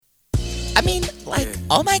I mean, like,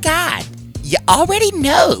 oh my God, you already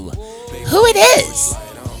know who it is.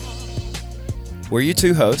 We're your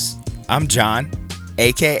two hosts. I'm John,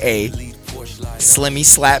 aka Slimmy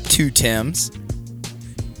Slap 2 Tims.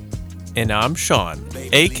 And I'm Sean,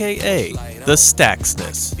 aka The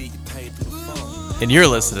Stacksness. And you're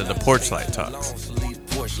listening to Porchlight Talks.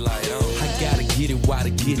 I gotta get it while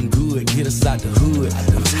it's getting good. Get us out the hood.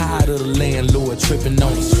 I'm tired of the landlord tripping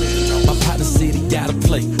on us. My partner said he gotta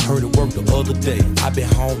play. Heard it work the other day. I been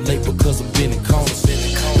home late because I've been in corners.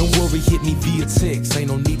 Don't worry, hit me via text. Ain't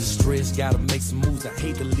no need to stress. Gotta make some moves. I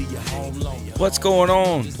hate to leave you home alone. What's going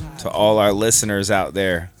on to all our listeners out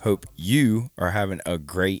there? Hope you are having a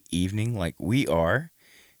great evening like we are.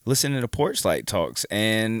 Listening to Porchlight Talks,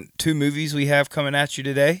 and two movies we have coming at you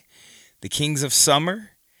today: The Kings of Summer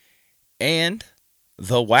and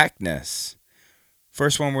The Whackness.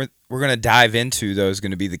 First one we're going to dive into, though, is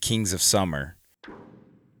going to be The Kings of Summer.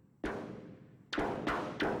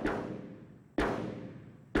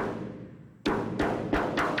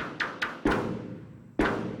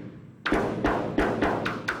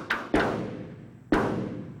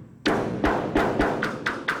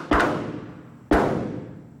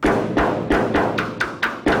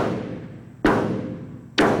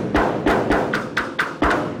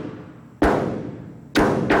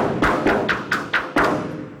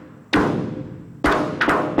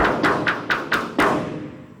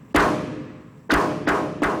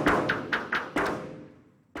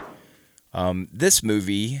 This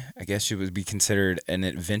movie, I guess it would be considered an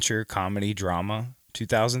adventure comedy drama.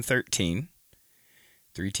 2013.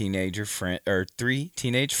 Three teenage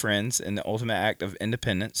friends, in the ultimate act of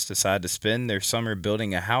independence, decide to spend their summer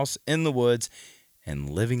building a house in the woods and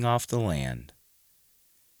living off the land.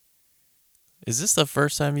 Is this the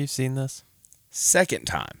first time you've seen this? Second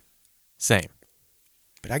time. Same.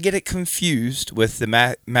 But I get it confused with the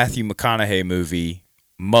Matthew McConaughey movie,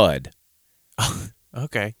 Mud.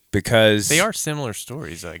 Okay. Because they are similar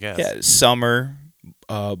stories, I guess. Yeah, summer,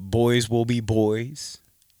 boys will be boys.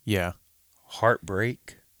 Yeah.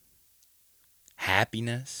 Heartbreak,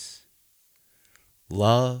 happiness,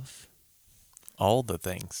 love. All the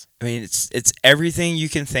things. I mean, it's everything you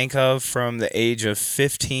can think of from the age of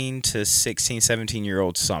 15 to 16,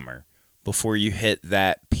 17-year-old summer before you hit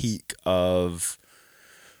that peak of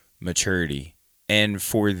maturity. And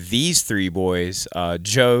for these three boys,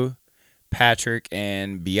 Joe, Patrick,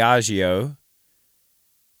 and Biagio,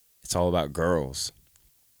 it's all about girls.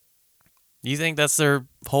 You think that's their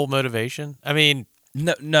whole motivation? I mean,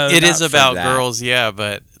 no, it is about girls, yeah,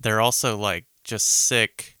 but they're also like just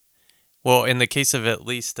sick. Well, in the case of at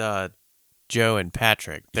least Joe and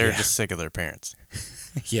Patrick, they're just sick of their parents.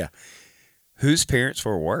 Yeah. Whose parents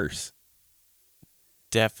were worse?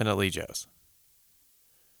 Definitely Joe's.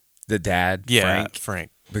 The dad, yeah,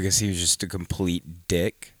 Frank. Because he was just a complete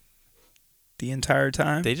dick the entire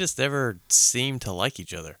time. They just never seemed to like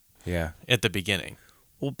each other. Yeah. At the beginning.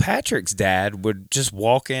 Well, Patrick's dad would just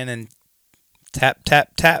walk in and tap,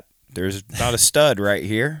 tap, tap. There's not a stud right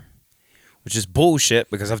here, which is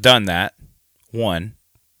bullshit because I've done that. 1.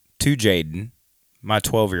 2, Jaden, my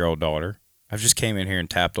 12-year-old daughter. I've just came in here and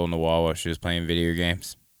tapped on the wall while she was playing video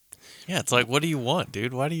games. Yeah, it's like, what do you want,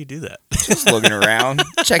 dude? Why do you do that? Just looking around,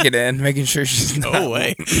 checking in, making sure she's not,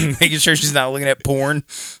 making sure she's not looking at porn.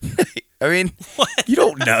 I mean, what? You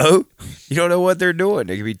don't know. You don't know what they're doing.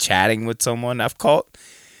 They could be chatting with someone. I've caught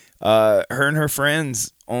her and her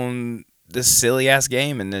friends on this silly-ass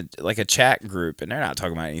game in like a chat group, and they're not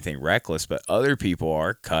talking about anything reckless, but other people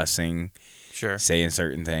are cussing, saying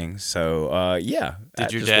certain things. So, yeah.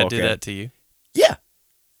 Did your dad do that to you? Yeah.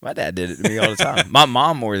 My dad did it to me all the time. My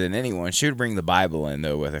mom more than anyone. She would bring the Bible in,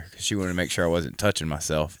 though, with her because she wanted to make sure I wasn't touching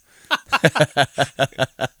myself.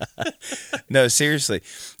 No, seriously,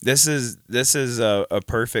 this is a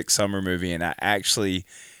perfect summer movie, and I actually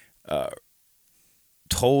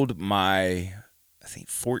told my, I think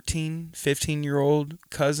 14, 15-year-old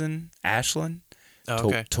cousin Ashlyn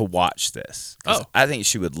to watch this. I think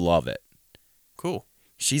she would love it. Cool.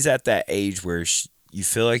 She's at that age where you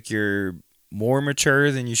feel like you're more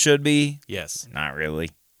mature than you should be. Yes. Not really.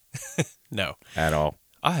 No. At all.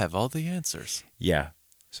 I have all the answers. Yeah.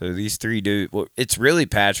 So these three dudes, well, it's really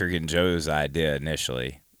Patrick and Joe's idea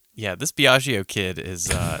initially. Yeah, this Biagio kid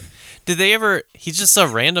is, he's just a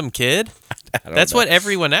random kid? That's what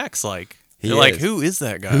everyone acts like. They're like, who is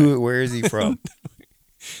that guy? Where is he from?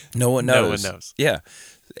 No one knows. No one knows. Yeah.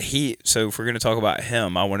 So if we're going to talk about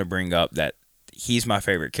him, I want to bring up that he's my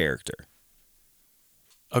favorite character.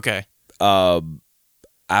 Okay.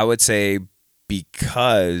 I would say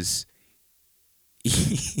because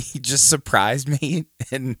he just surprised me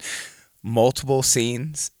in multiple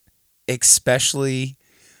scenes especially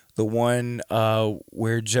the one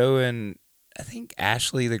where Joe and I think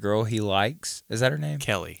Ashley, the girl he likes, is that her name?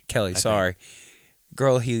 Kelly. Sorry.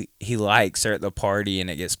 Girl he likes are at the party and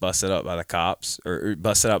it gets busted up by the cops or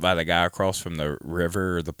busted up by the guy across from the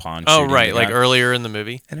river or the pond. Oh, right. Like earlier in the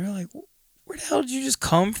movie. And they're like, where the hell did you just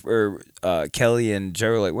come from? Or Kelly and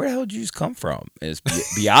Joe are like, where the hell did you just come from? And it's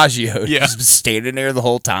Biagio just standing there the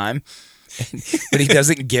whole time. But he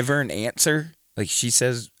doesn't give her an answer. Like she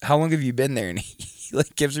says, how long have you been there? And he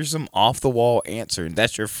like gives her some off the wall answer. And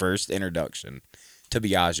that's your first introduction to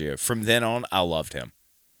Biagio. From then on, I loved him.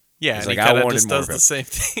 Yeah, and like, he kind of just does the same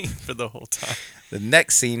thing for the whole time. The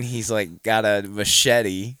next scene, he's like got a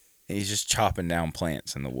machete and he's just chopping down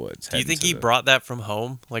plants in the woods. Do you think he brought that from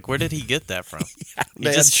home? Like, where did he get that from? He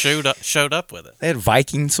just showed up with it. They had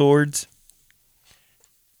Viking swords.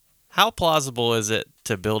 How plausible is it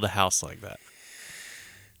to build a house like that?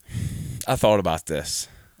 I thought about this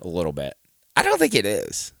a little bit. I don't think it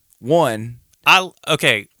is.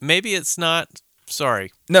 Okay, maybe it's not.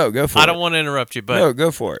 Sorry. No, go for it. I don't want to interrupt you, but no,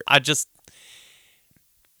 go for it.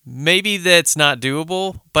 Maybe that's not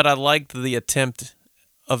doable, but I liked the attempt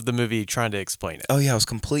of the movie trying to explain it. Oh yeah, I was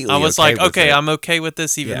completely. I was I'm okay with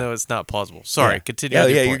this, even though it's not plausible. Sorry, continue. Oh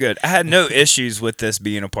yeah, you're good. I had no issues with this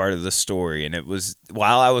being a part of the story, and it was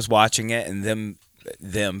while I was watching it, and them,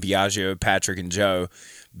 Biagio, Patrick, and Joe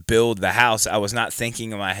build the house. I was not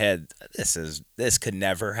thinking in my head, this could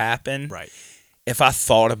never happen. Right. If I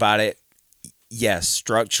thought about it. Yes,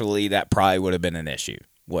 structurally, that probably would have been an issue,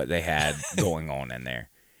 what they had going on in there.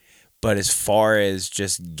 But as far as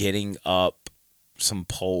just getting up some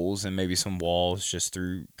poles and maybe some walls just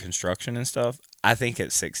through construction and stuff, I think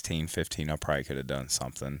at 16, 15, I probably could have done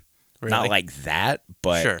something. Really? Not like that,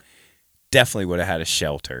 but definitely would have had a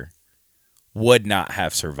shelter. Would not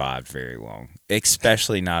have survived very long,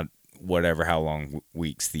 especially not how long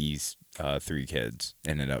weeks these 3 kids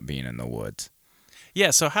ended up being in the woods.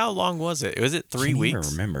 Yeah, so how long was it? Was it 3 weeks? I can't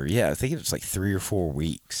even remember. Yeah, I think it was like 3 or 4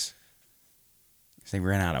 weeks. They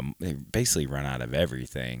basically run out of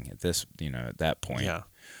everything at at that point. Yeah.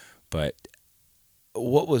 But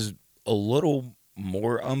what was a little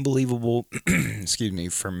more unbelievable, excuse me,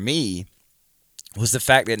 for me, was the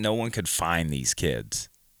fact that no one could find these kids.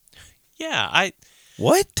 Yeah,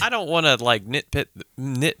 What? I don't want to like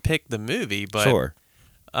nitpick the movie, but sure.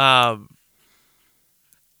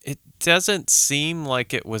 It doesn't seem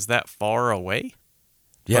like it was that far away.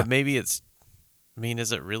 Yeah. But maybe is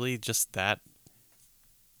it really just that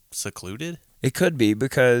secluded? It could be,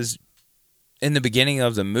 because in the beginning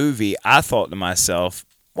of the movie, I thought to myself,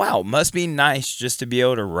 wow, it must be nice just to be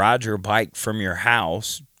able to ride your bike from your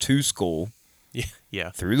house to school. Yeah.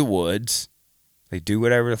 Through the woods. They do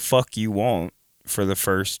whatever the fuck you want for the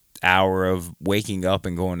first hour of waking up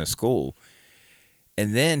and going to school.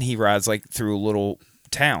 And then he rides like through a little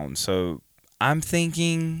town. So I'm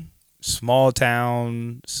thinking small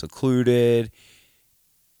town, secluded.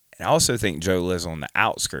 And I also think Joe lives on the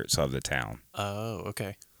outskirts of the town. Oh,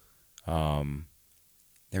 okay.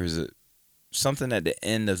 There was something at the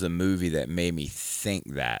end of the movie that made me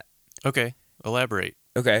think that. Okay, elaborate.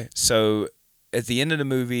 Okay, so at the end of the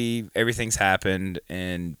movie, everything's happened,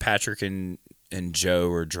 and Patrick and Joe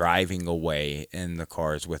are driving away in the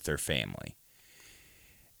cars with their family.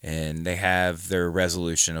 And they have their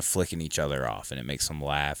resolution of flicking each other off, and it makes them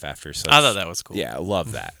laugh after such. I thought that was cool. Yeah, I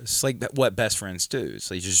love that. It's like what best friends do. It's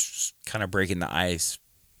like just kind of breaking the ice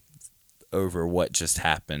over what just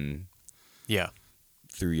happened. Yeah.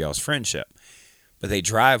 Through y'all's friendship. But they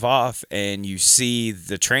drive off, and you see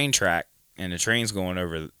the train track, and the train's going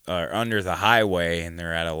under the highway, and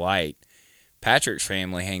they're at a light. Patrick's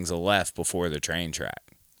family hangs a left before the train track.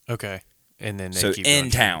 Okay. And then they keep in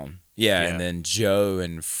town. Yeah, yeah, and then Joe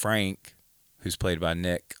and Frank, who's played by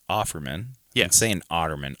Nick Offerman. Yes. I'm saying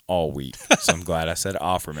Otterman all week, so I'm glad I said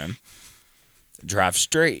Offerman. Drive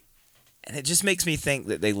straight. And it just makes me think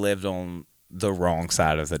that they lived on the wrong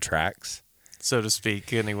side of the tracks. So to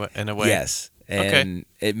speak, in a way. Yes. And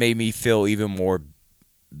it made me feel even more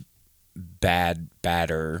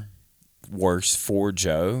worse for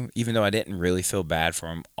Joe, even though I didn't really feel bad for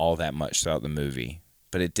him all that much throughout the movie.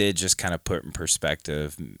 But it did just kind of put in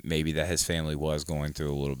perspective maybe that his family was going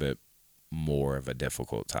through a little bit more of a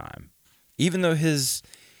difficult time. Even though the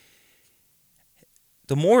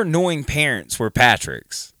more annoying parents were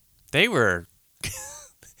Patrick's. They were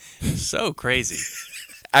so crazy.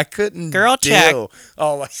 I couldn't Girl deal. check.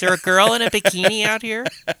 Oh, is there a girl in a bikini out here?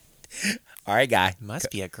 All right, guy.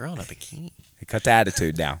 Must be a girl in a bikini. Cut the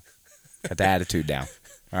attitude down.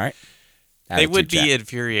 All right? They would be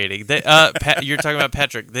infuriating. You're talking about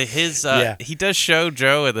Patrick. He does show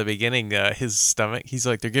Joe at the beginning his stomach. He's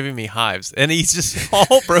like, they're giving me hives, and he's just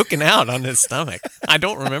all broken out on his stomach. I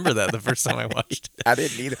don't remember that the first time I watched it. I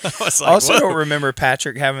didn't either. I was I like, also whoa. don't remember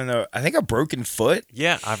Patrick having a broken foot.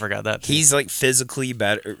 Yeah, I forgot that too. He's like physically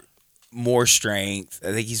better, more strength.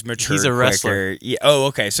 I think he's mature. He's a wrestler. Yeah. Oh,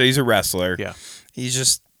 okay. So he's a wrestler. Yeah. He's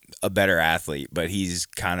just a better athlete, but he's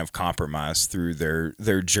kind of compromised through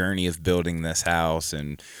their journey of building this house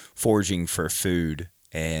and foraging for food,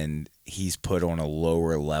 and he's put on a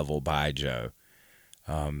lower level by Joe,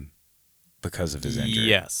 because of his injury.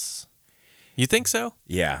 Yes. You think so?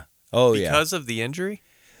 Yeah. Oh, yeah. Because of the injury?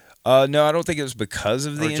 No, I don't think it was because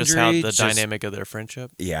of the injury. Or just how the dynamic of their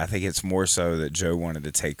friendship? Yeah, I think it's more so that Joe wanted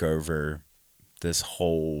to take over this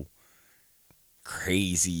whole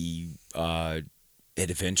crazy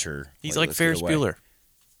adventure. He's like Ferris Bueller.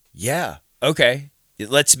 Yeah. Okay.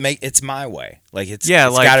 It's my way. Like it's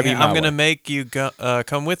like gotta be my I'm gonna way. make you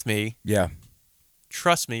come with me. Yeah.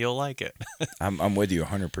 Trust me, you'll like it. I'm with you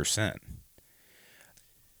 100%.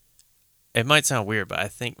 It might sound weird, but I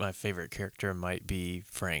think my favorite character might be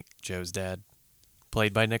Frank, Joe's dad,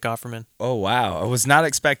 played by Nick Offerman. Oh wow. I was not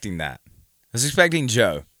expecting that. I was expecting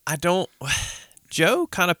Joe. Joe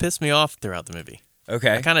kind of pissed me off throughout the movie.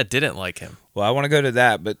 Okay. I kind of didn't like him. Well, I want to go to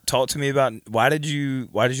that, but talk to me about why did you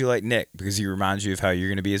like Nick? Because he reminds you of how you're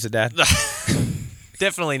going to be as a dad?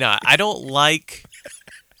 Definitely not. I don't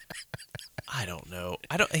know.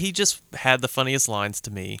 He just had the funniest lines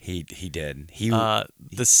to me. He did.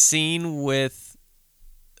 The scene with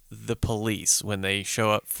the police when they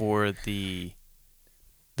show up for the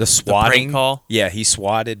swatting prank call. Yeah, he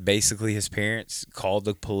swatted basically his parents, called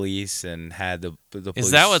the police, and had the police.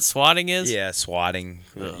 Is that what swatting is? Yeah, swatting.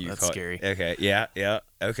 That's scary. Okay. Yeah.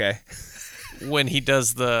 Okay. When he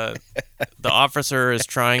does the officer is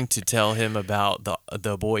trying to tell him about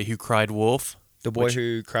the boy who cried wolf. The boy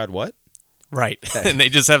who cried what? Right. And they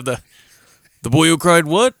just have the boy who cried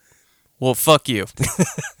what? Well, fuck you.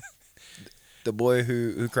 The boy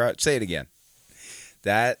who cried. Say it again.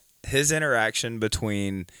 That his interaction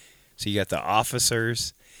between, so you got the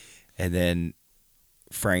officers, and then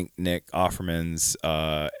Nick Offerman's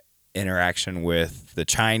interaction with the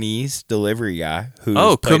Chinese delivery guy.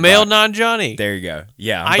 Kumail Nanjiani. There you go.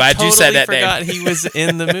 Yeah, I'm I glad totally you said that forgot name. he was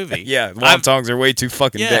in the movie. Yeah, wontons are way too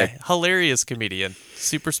fucking big. Hilarious comedian.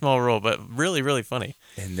 Super small role, but really, really funny.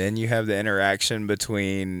 And then you have the interaction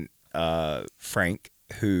between Frank,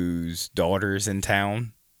 whose daughter's in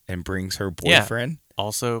town, and brings her boyfriend.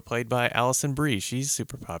 Also played by Alison Brie. She's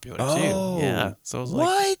super popular too. Yeah. So it was what?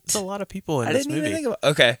 like, it's a lot of people in this movie. Even think about.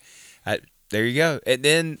 Okay, there you go. And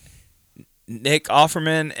then Nick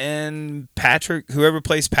Offerman and Patrick, whoever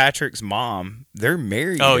plays Patrick's mom, they're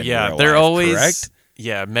married. Oh in yeah, real they're life, always correct?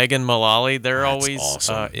 Yeah, Megan Mullally. They're That's always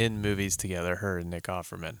awesome. in movies together. Her and Nick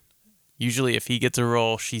Offerman. Usually, if he gets a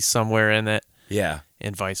role, she's somewhere in it. Yeah,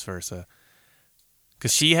 and vice versa.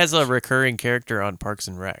 Because she has a recurring character on Parks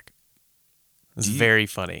and Rec. It's very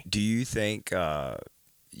funny. Do you think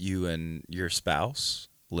you and your spouse,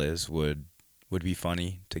 Liz, would be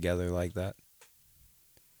funny together like that?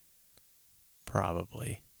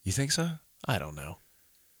 Probably. You think so? I don't know.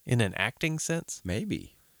 In an acting sense?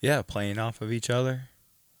 Maybe. Yeah, playing off of each other.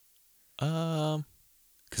 Um,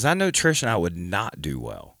 Because I know Trish and I would not do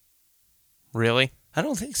well. Really? I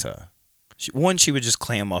don't think so. She would just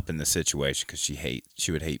clam up in the situation because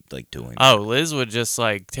she would hate like doing. Oh, Liz would just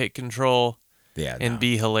like take control. Yeah, and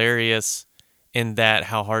be hilarious in that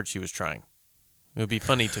how hard she was trying. It would be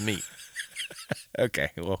funny to me.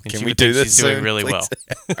 Okay, well, And can she we would do think this she's soon, doing really please?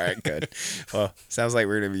 All right, good. Well, sounds like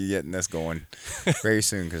we're gonna be getting this going very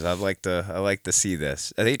soon because I like to see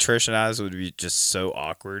this. I think Trish and I's would be just so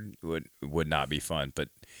awkward. Would not be fun. But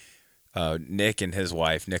Nick and his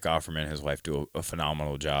wife, Nick Offerman and his wife, do a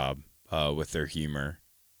phenomenal job with their humor.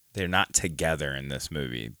 They're not together in this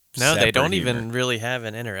movie. No, they Separate don't humor. even really have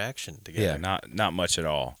an interaction together. Yeah, not much at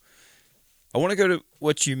all. I want to go to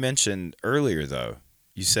what you mentioned earlier, though.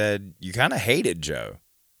 You said you kind of hated Joe,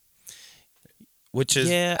 which is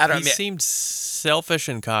he seemed selfish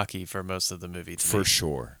and cocky for most of the movie. To for me.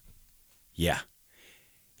 sure. Yeah,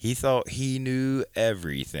 he thought he knew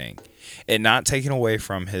everything, and not taking away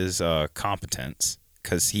from his competence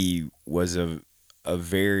because he was a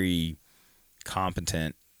very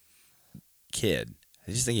competent kid.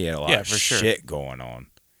 I just think he had a lot of shit going on.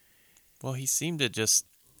 Well, he seemed to just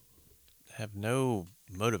have no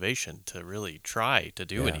motivation to really try to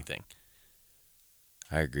do anything.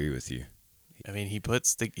 I agree with you. I mean,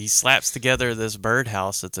 he slaps together this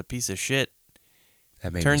birdhouse that's a piece of shit.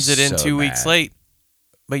 That made Turns me it in so 2 weeks mad. late.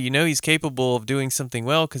 But you know he's capable of doing something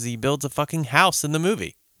well because he builds a fucking house in the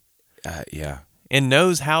movie. Yeah. And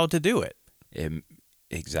knows how to do it.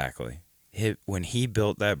 Exactly. When he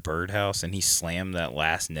built that birdhouse and he slammed that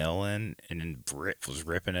last nail in and then was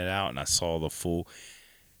ripping it out and I saw the full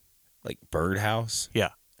birdhouse.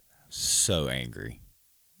 Yeah. So angry.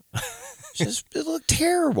 It looked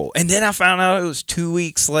terrible. And then I found out it was 2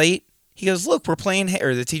 weeks late. He goes, look, we're playing,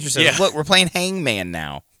 or the teacher says, look, we're playing Hangman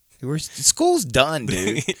now. School's done,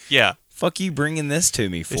 dude. Yeah. Fuck you bringing this to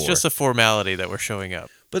me for? It's just a formality that we're showing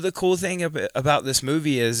up. But the cool thing about this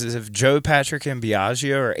movie is if Joe, Patrick, and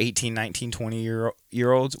Biagio are 18, 19,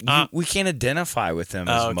 20-year-olds, we can't identify with them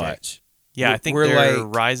as much. Yeah, I think they're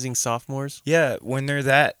rising sophomores. Yeah, when they're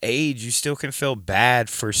that age, you still can feel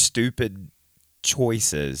bad for stupid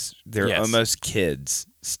choices. They're almost kids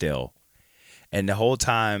still. And the whole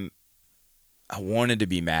time, I wanted to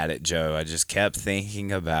be mad at Joe. I just kept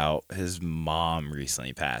thinking about his mom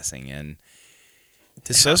recently passing, and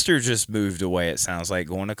his sister just moved away, it sounds like,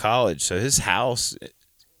 going to college. So his house,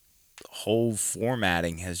 whole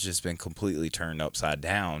formatting has just been completely turned upside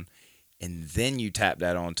down. And then you tap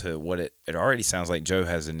that onto what it already sounds like Joe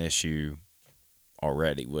has an issue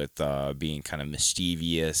already with being kind of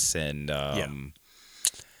mischievous and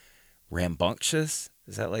rambunctious.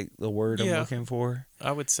 Is that like the word I'm looking for?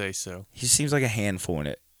 I would say so. He seems like a handful in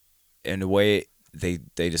it. And the way they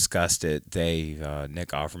discussed it, Nick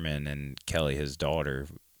Offerman and Kelly, his daughter,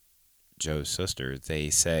 Joe's sister, they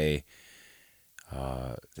say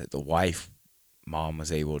that the mom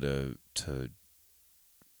was able to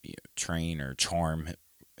train or charm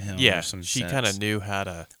him. Yeah, she kind of knew how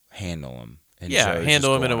to handle him. And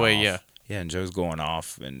handle him in a way. Yeah, and Joe's going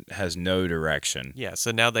off and has no direction. Yeah,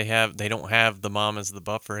 so now they don't have the mom as the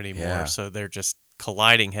buffer anymore, so they're just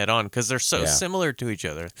colliding head on because they're so similar to each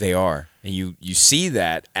other. They are, and you see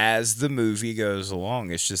that as the movie goes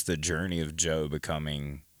along. It's just the journey of Joe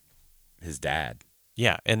becoming his dad.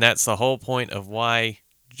 Yeah, and that's the whole point of why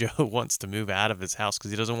Joe wants to move out of his house,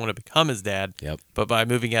 because he doesn't want to become his dad. Yep. But by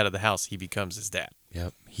moving out of the house, he becomes his dad.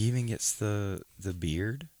 Yep. He even gets the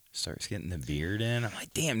beard. Starts getting the beard in. I'm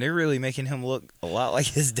like, damn, they're really making him look a lot like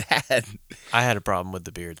his dad. I had a problem with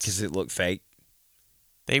the beards. Because it looked fake?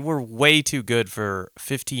 They were way too good for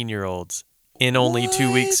 15-year-olds in only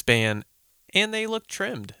 2 weeks span, and they looked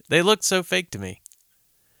trimmed. They looked so fake to me.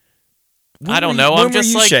 I don't know. I'm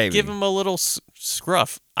just like, give him a little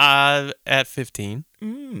scruff. At 15.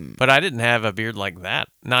 But I didn't have a beard like that.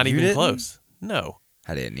 Not even close. No.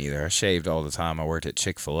 I didn't either. I shaved all the time. I worked at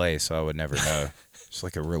Chick-fil-A, so I would never know. It's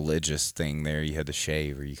like a religious thing there. You had to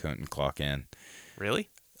shave or you couldn't clock in. Really?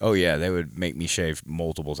 Oh, yeah. They would make me shave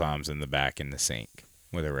multiple times in the back in the sink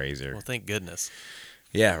with a razor. Well, thank goodness.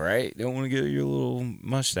 Yeah, right? Don't want to get your little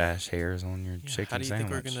mustache hairs on your chicken sandwich. How do you think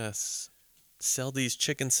we're going to sell these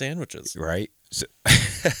chicken sandwiches? Right? So,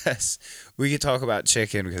 we could talk about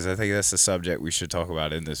chicken because I think that's the subject we should talk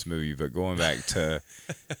about in this movie. But going back to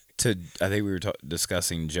I think we were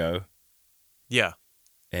discussing Joe. Yeah.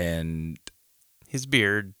 And his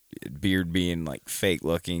beard being like fake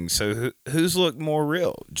looking. So whose look more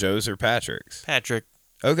real, Joe's or Patrick's? Patrick.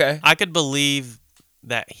 Okay. I could believe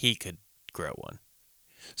that he could grow one.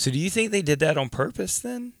 So do you think they did that on purpose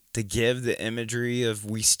then? To give the imagery of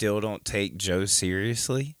we still don't take Joe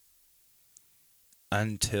seriously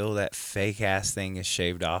until that fake ass thing is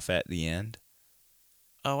shaved off at the end?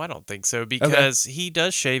 Oh, I don't think so, because he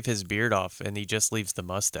does shave his beard off and he just leaves the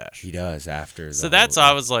mustache. He does after. So that's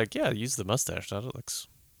I was like, yeah, use the mustache. That looks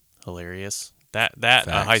hilarious. That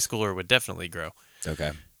a high schooler would definitely grow.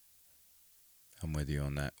 Okay. I'm with you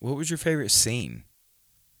on that. What was your favorite scene?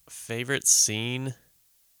 Favorite scene?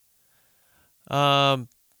 Maybe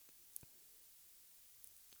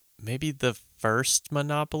the first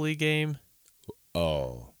Monopoly game.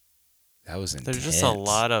 Oh, that was intense. There's just a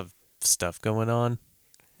lot of stuff going on.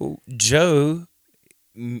 Well, Joe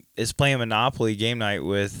is playing Monopoly game night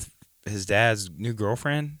with his dad's new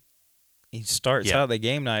girlfriend. He starts out the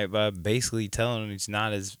game night by basically telling him he's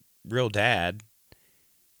not his real dad.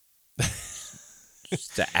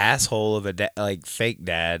 Just the asshole of a fake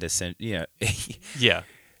dad, Yeah.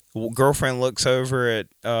 Girlfriend looks over at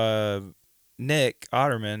Nick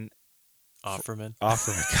Offerman.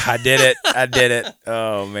 I did it.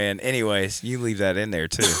 Oh, man. Anyways, you leave that in there,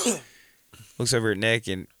 too. Looks over at Nick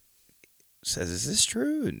and says, is this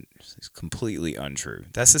true? And it's completely untrue.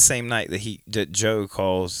 That's the same night that Joe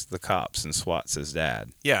calls the cops and swats his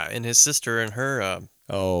dad. Yeah, and his sister and her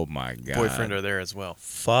oh, my God, boyfriend are there as well.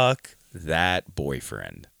 Fuck that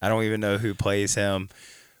boyfriend. I don't even know who plays him,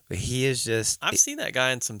 but he is just... I've seen that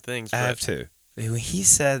guy in some things. I have, too. When he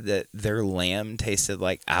said that their lamb tasted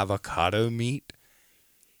like avocado meat,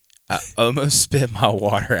 I almost spit my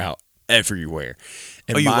water out everywhere.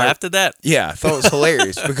 And you laughed at that? Yeah, I thought it was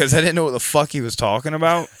hilarious because I didn't know what the fuck he was talking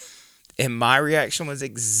about. And my reaction was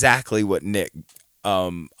exactly what Nick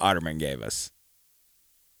Otterman gave us.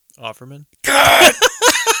 Offerman? God!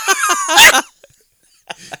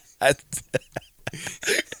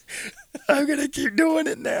 I'm going to keep doing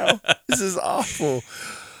it now. This is awful.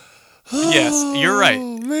 Yes, you're right.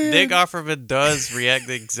 Man. Nick Offerman does react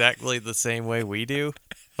exactly the same way we do,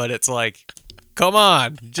 but it's like, come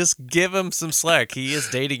on, just give him some slack. He is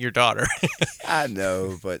dating your daughter. I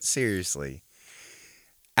know, but seriously.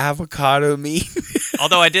 Avocado meat.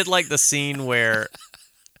 Although I did like the scene where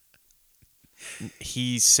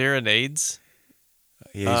he serenades.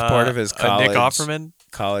 Yeah, he's part of his college. Nick Offerman.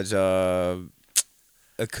 College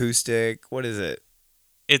acoustic. What is it?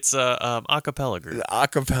 It's a acapella group. The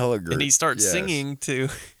acapella group. And he starts singing to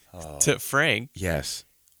Frank. Yes.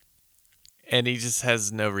 And he just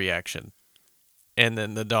has no reaction. And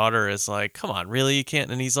then the daughter is like, come on, really? You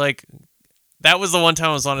can't? And he's like, that was the one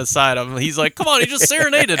time I was on his side. He's like, come on, he just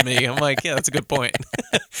serenaded me. I'm like, yeah, that's a good point.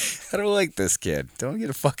 I don't like this kid. Don't get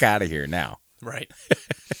the fuck out of here now. Right.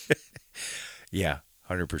 Yeah,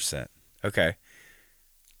 100%. Okay.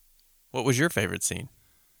 What was your favorite scene?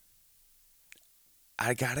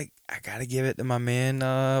 I gotta give it to my man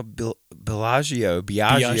Bellagio, the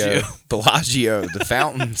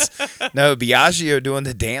fountains. No, Bellagio doing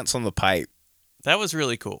the dance on the pipe. That was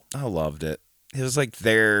really cool. I loved it. It was like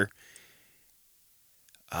their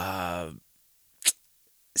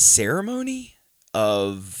ceremony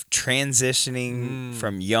of transitioning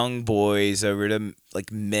from young boys over to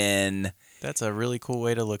like men. That's a really cool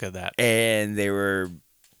way to look at that. And they were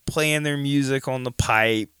playing their music on the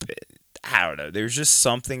pipe. I don't know. There's just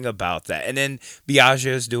something about that. And then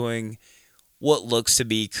Bellagio's doing what looks to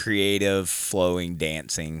be creative, flowing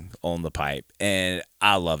dancing on the pipe. And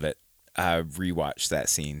I love it. I rewatched that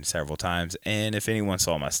scene several times. And if anyone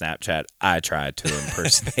saw my Snapchat, I tried to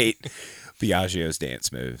impersonate Bellagio's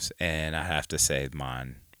dance moves. And I have to say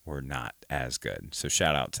mine were not as good. So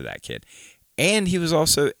shout out to that kid. And he was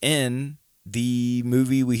also in the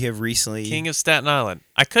movie we have recently... King of Staten Island.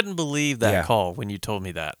 I couldn't believe that call when you told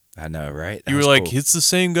me that. I know, right? You were like, cool. It's the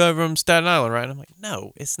same guy from Staten Island, right? And I'm like,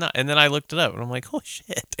 no, it's not. And then I looked it up, and I'm like, holy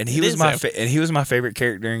shit! And he was my favorite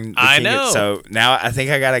character in the I King know. So now I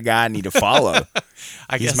think I got a guy I need to follow.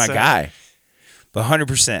 He's my guy. But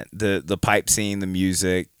 100%, the pipe scene, the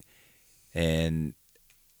music, and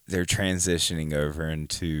they're transitioning over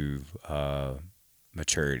into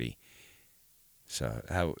maturity. So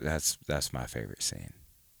that's my favorite scene.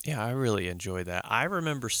 Yeah, I really enjoyed that. I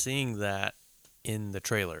remember seeing that in the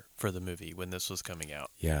trailer for the movie when this was coming out.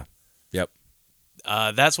 Yeah. Yep.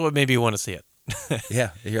 That's what made me want to see it. Yeah.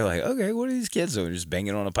 You're like, okay, what are these kids doing? Just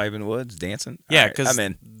banging on a pipe in the woods, dancing? Yeah, because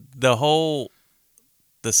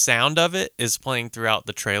the sound of it is playing throughout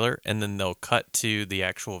the trailer, and then they'll cut to the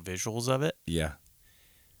actual visuals of it. Yeah.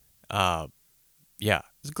 Yeah.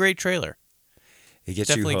 It's a great trailer. It gets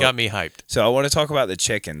definitely got me hyped. So I want to talk about the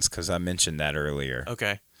chickens because I mentioned that earlier.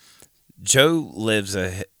 Okay. Joe lives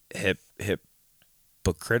a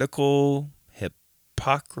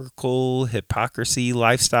hypocrisy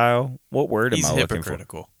lifestyle. What word am I looking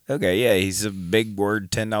for? Okay, yeah, he's a big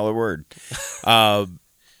word, $10 word. So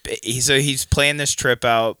he's planning this trip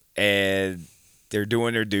out, and they're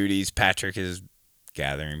doing their duties. Patrick is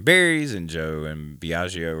gathering berries, and Joe and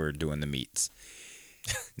Bellagio are doing the meats.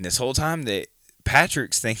 And this whole time,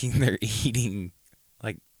 Patrick's thinking they're eating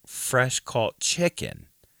like fresh caught chicken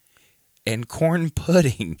and corn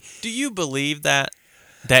pudding. Do you believe that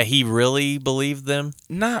he really believed them?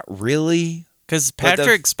 Not really. Because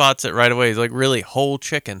Patrick spots it right away. He's like, really, whole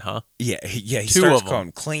chicken, huh? Yeah. He starts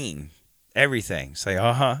calling clean. Everything. Say,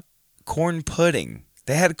 corn pudding.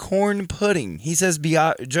 They had corn pudding. He says,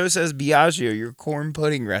 Joe says, Bellagio, your corn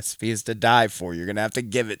pudding recipe is to die for. You're going to have to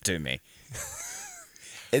give it to me.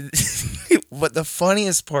 But the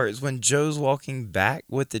funniest part is when Joe's walking back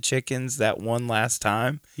with the chickens that one last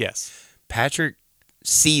time. Yes. Patrick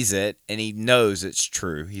sees it and he knows it's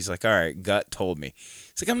true. He's like, all right, gut told me.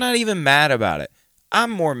 He's like, I'm not even mad about it. I'm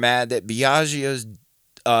more mad that Bellagio's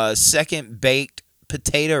second baked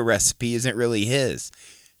potato recipe isn't really his.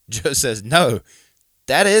 Joe says, no,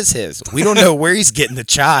 that is his. We don't know where he's getting the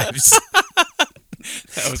chives.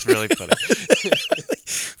 That was really funny.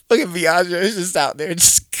 Look at Bellagio. He's just out there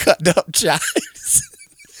just cutting up chives.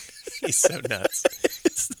 He's so nuts.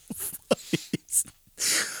 It's so funny.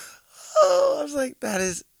 Oh, I was like, that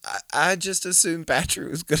is... I just assumed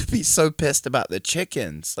Patrick was going to be so pissed about the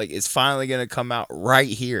chickens. Like, it's finally going to come out right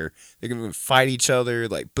here. They're going to fight each other,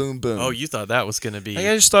 like, boom, boom. Oh, you thought that was going to be... Like,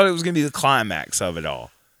 I just thought it was going to be the climax of it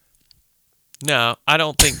all. No, I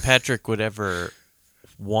don't think Patrick would ever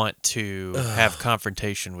want to have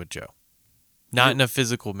confrontation with Joe. Not in a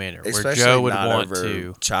physical manner, where Joe would want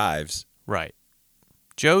to chives. Right.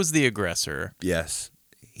 Joe's the aggressor. Yes.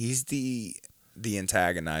 He's the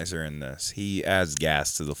antagonizer in this. He adds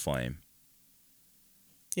gas to the flame.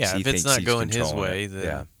 Yeah, if it's not going his way,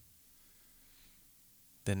 then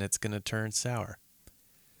it's going to turn sour.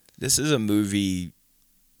 This is a movie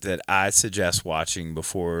that I suggest watching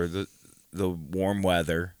before the warm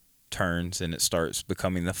weather turns and it starts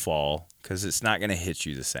becoming the fall, because it's not going to hit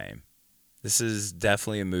you the same. This is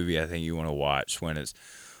definitely a movie I think you want to watch when it's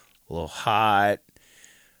a little hot.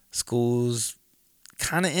 School's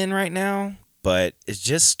kind of in right now, but it's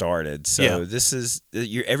just started. So this is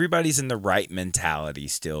everybody's in the right mentality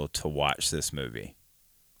still to watch this movie.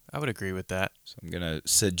 I would agree with that. So I'm going to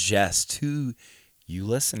suggest to you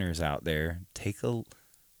listeners out there, take a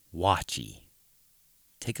watchy.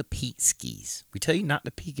 Take a peek skis. We tell you not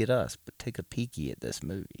to peek at us, but take a peeky at this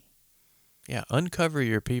movie. Yeah, uncover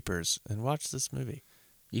your peepers and watch this movie.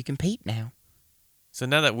 You can peep now. So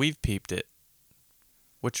now that we've peeped it,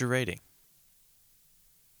 what's your rating?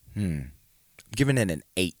 I'm giving it an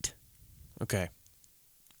 8. Okay.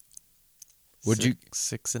 Would you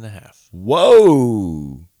 6.5?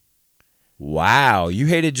 Whoa! Wow, you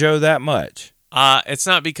hated Joe that much? It's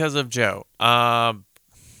not because of Joe.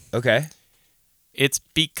 Okay. It's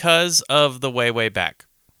because of the Way Back.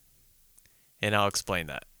 And I'll explain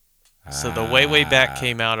that. So the Way Back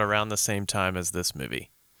came out around the same time as this movie.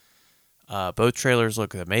 Both trailers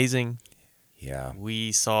look amazing. Yeah.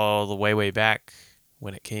 We saw the Way Back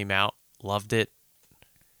when it came out. Loved it.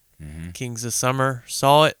 Mm-hmm. Kings of Summer,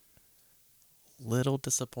 saw it. Little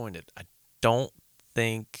disappointed. I don't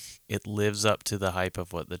think it lives up to the hype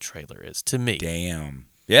of what the trailer is to me. Damn.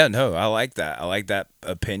 Yeah, no, I like that. I like that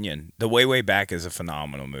opinion. The Way Back is a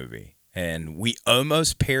phenomenal movie, and we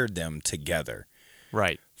almost paired them together.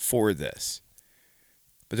 Right. For this.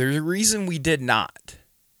 But there's a reason we did not.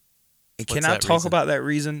 And What's can I talk reason? about that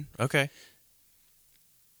reason? Okay.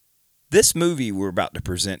 This movie we're about to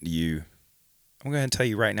present to you, I'm going to tell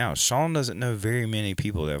you right now, Sean doesn't know very many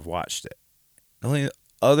people that have watched it. The only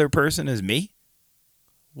other person is me?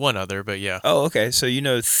 One other, but yeah. Oh, okay. So you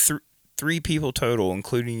know 3 people total,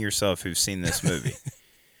 including yourself, who've seen this movie.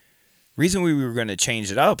 Reason we were going to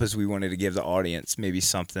change it up is we wanted to give the audience maybe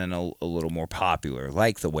something a little more popular,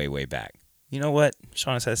 like the Way Back. You know what?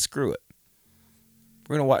 Sean says, screw it.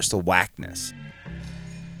 We're going to watch the Whackness.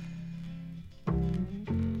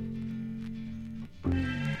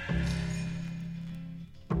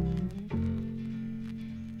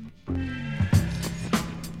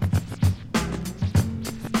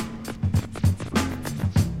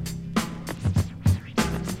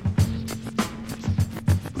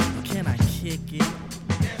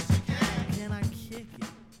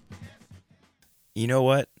 You know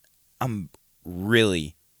what? I'm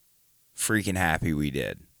really freaking happy we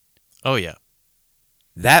did. Oh, yeah.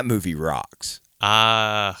 That movie rocks.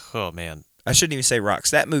 Oh, man. I shouldn't even say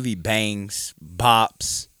rocks. That movie bangs,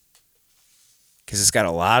 bops, because it's got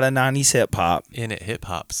a lot of 90s hip-hop. And it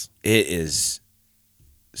hip-hops. It is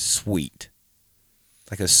sweet.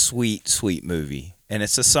 Like a sweet, sweet movie. And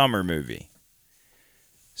it's a summer movie.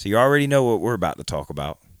 So you already know what we're about to talk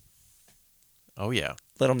about. Oh, yeah.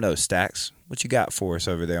 Let them know, Stacks. What you got for us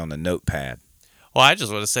over there on the notepad? Well, I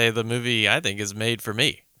just want to say the movie, I think, is made for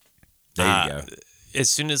me. There you go. As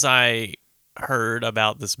soon as I heard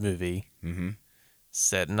about this movie,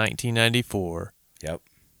 set in 1994, yep,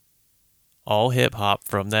 all hip-hop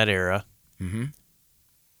from that era, I'm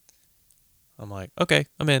like, okay,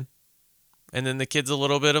 I'm in. And then the kid's a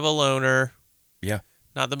little bit of a loner. Yeah.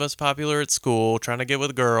 Not the most popular at school, trying to get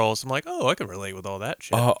with girls. I'm like, oh, I can relate with all that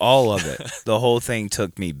shit. All of it. The whole thing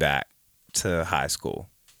took me back to high school.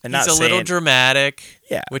 And he's a little dramatic,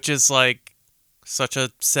 yeah, which is like such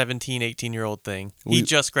a 17, 18-year-old thing. He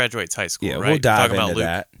just graduates high school, right? We'll dive into Luke.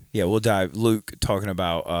 that. Yeah, we'll dive. Luke talking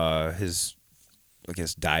about his, I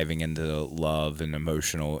guess, diving into love and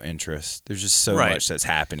emotional interest. There's just so much that's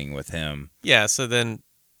happening with him. Yeah, so then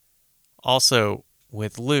also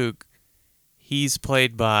with Luke, he's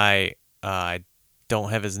played by, I don't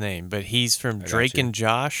have his name, but he's from Drake and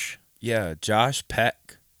Josh. Yeah, Josh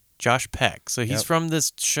Peck. Josh Peck. So he's from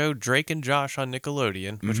this show Drake and Josh on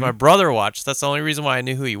Nickelodeon, which my brother watched. That's the only reason why I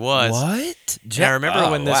knew who he was. What? And I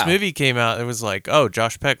remember when this movie came out, it was like, oh,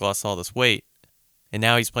 Josh Peck lost all this weight. And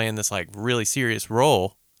now he's playing this like really serious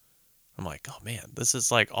role. I'm like, oh man, this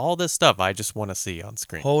is like all this stuff I just want to see on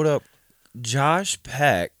screen. Hold up. Josh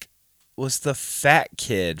Peck was the fat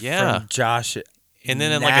kid from Josh. And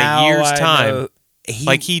then in like a year's time. He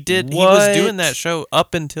was doing that show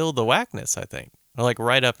up until the Whackness, I think. Or like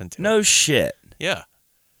right up until. No shit. Yeah.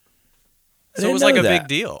 So it was like a big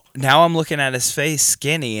deal. Now I'm looking at his face,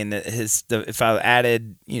 skinny, and if I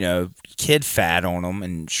added, kid fat on him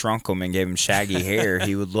and shrunk him and gave him shaggy hair,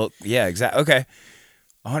 he would look, exactly. Okay.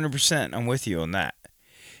 100%. I'm with you on that.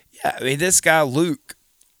 Yeah, I mean, this guy, Luke,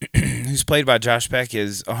 who's played by Josh Peck,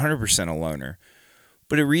 is 100% a loner.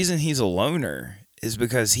 But the reason he's a loner is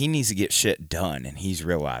because he needs to get shit done, and he's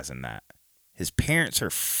realizing that. His parents are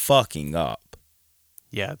fucking up.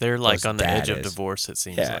 Yeah, they're like on the edge of divorce, it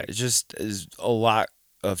seems like. Yeah, it just is a lot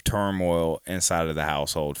of turmoil inside of the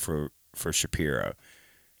household for Shapiro.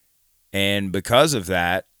 And because of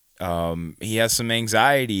that, he has some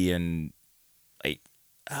anxiety and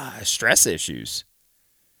stress issues.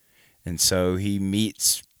 And so he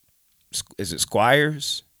meets, is it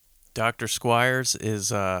Squires? Dr. Squires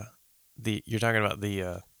is you're talking about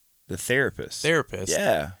the therapist.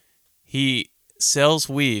 Yeah. He sells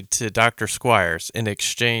weed to Dr. Squires in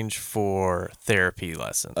exchange for therapy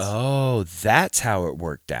lessons. Oh, that's how it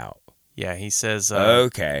worked out. Yeah, he says,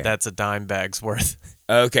 okay, that's a dime bag's worth.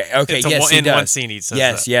 Okay, yes, in one scene he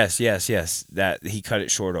says yes. That he cut it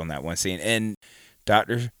short on that one scene. And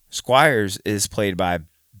Dr. Squires is played by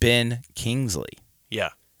Ben Kingsley. Yeah,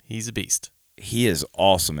 he's a beast. He is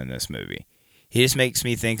awesome in this movie. He just makes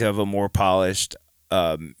me think of a more polished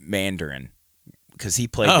Mandarin. Because he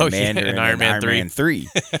played the Mandarin in Iron Man 3.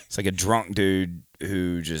 It's like a drunk dude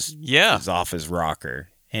who just is off his rocker.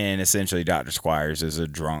 And essentially Dr. Squires is a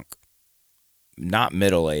drunk, not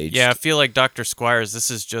middle-aged. Yeah, I feel like Dr. Squires,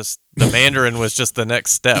 this is just, the Mandarin was just the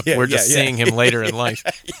next step. We're just seeing him later in life.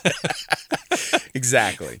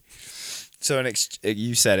 Exactly. So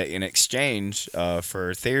you said it, in exchange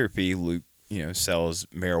for therapy, Luke, sells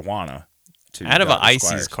marijuana. Out of an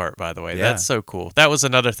Icy's cart, by the way. Yeah. That's so cool. That was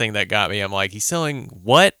another thing that got me. I'm like, he's selling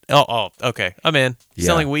what? Oh, okay. I'm in.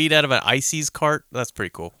 Selling weed out of an Icy's cart? That's pretty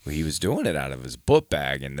cool. Well, he was doing it out of his book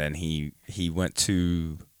bag, and then he went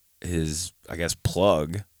to his, I guess,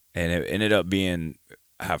 plug, and it ended up being,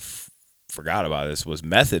 I forgot about this, was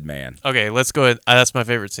Method Man. Okay, let's go ahead. That's my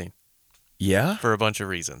favorite scene. Yeah? For a bunch of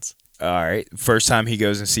reasons. All right. First time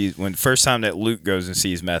that Luke goes and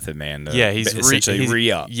sees Method Man. He's essentially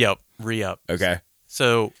re-up. Yep, re-up. Okay.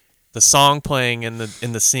 So the song playing in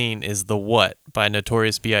the scene is "The What" by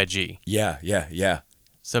Notorious B.I.G. Yeah.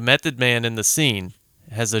 So Method Man in the scene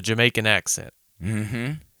has a Jamaican accent.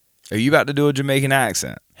 Mm-hmm. Are you about to do a Jamaican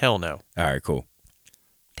accent? Hell no. All right, cool.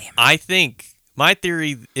 Damn. I think my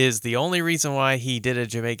theory is the only reason why he did a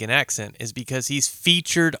Jamaican accent is because he's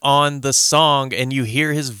featured on the song and you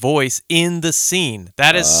hear his voice in the scene.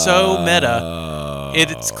 That is so meta.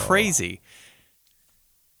 It's crazy.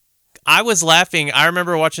 I was laughing. I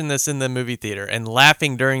remember watching this in the movie theater and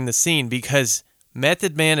laughing during the scene because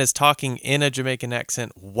Method Man is talking in a Jamaican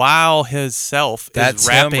accent while himself is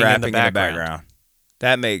rapping in the background.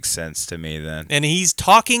 That makes sense to me then. And he's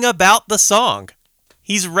talking about the song.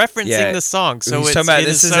 He's referencing the song, so he's talking about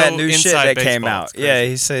this is that new shit that came out. Yeah,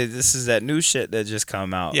 he said this is that new shit that just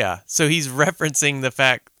come out. Yeah, so he's referencing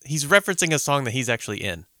a song that he's actually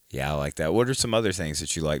in. Yeah, I like that. What are some other things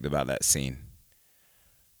that you liked about that scene?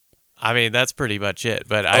 I mean, that's pretty much it.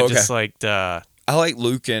 But I just liked. I like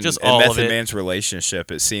Luke and Method Man's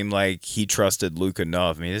relationship. It seemed like he trusted Luke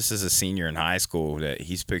enough. I mean, this is a senior in high school that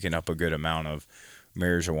he's picking up a good amount of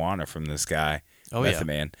marijuana from this guy, Method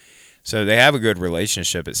Man. So they have a good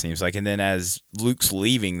relationship, it seems like. And then as Luke's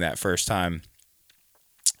leaving that first time,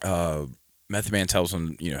 Method Man tells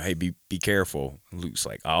him, hey, be careful. And Luke's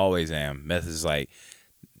like, I always am. Method's like,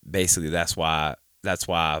 basically, that's why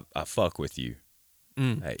I fuck with you.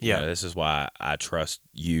 This is why I trust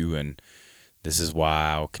you, and this is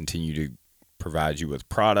why I'll continue to provide you with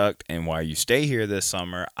product. And while you stay here this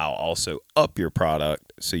summer, I'll also up your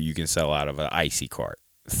product so you can sell out of an icy cart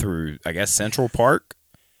through, I guess, Central Park.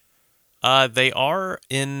 They are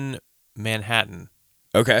in Manhattan.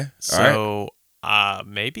 Okay. So,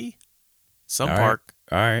 maybe some park.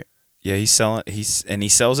 All right. Yeah, he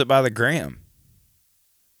sells it by the gram.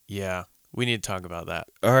 Yeah, we need to talk about that.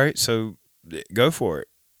 All right, so go for it.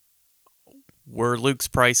 Were Luke's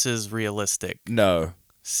prices realistic? No.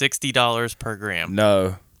 $60 per gram.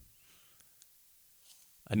 No.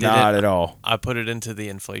 Not at all. I put it into the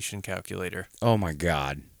inflation calculator. Oh my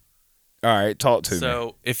God. All right, talk to me.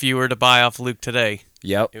 So if you were to buy off Luke today,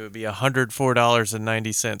 it would be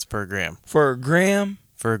 $104.90 per gram. For a gram?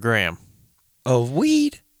 For a gram. Of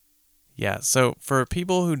weed? Yeah, so for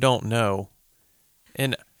people who don't know,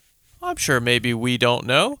 and I'm sure maybe we don't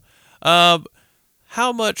know,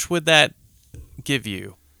 how much would that give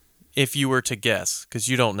you if you were to guess? Because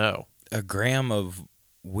you don't know. A gram of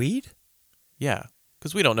weed? Yeah,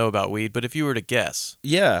 because we don't know about weed, but if you were to guess.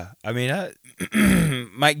 Yeah, I mean, that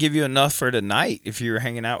might give you enough for the night if you were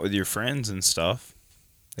hanging out with your friends and stuff.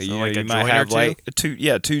 So like you a might joint have or two?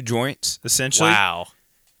 like two joints essentially. Wow.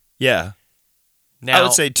 Yeah, Now, I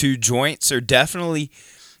would say 2 joints are definitely,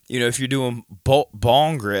 if you're doing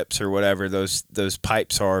bong grips or whatever those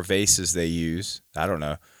pipes are, vases they use. I don't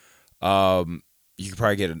know. You could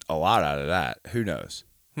probably get a lot out of that. Who knows?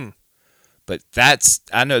 But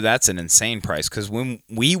I know that's an insane price, because when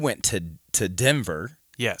we went to Denver,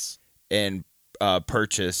 yes, and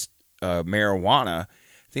purchased marijuana,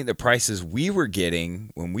 I think the prices we were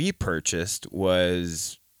getting when we purchased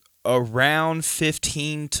was around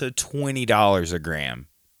 $15 to $20 a gram,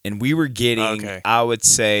 and we were getting, I would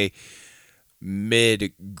say,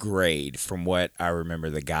 mid-grade from what I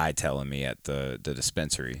remember the guy telling me at the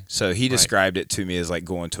dispensary. So he described it to me as like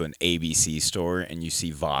going to an ABC store and you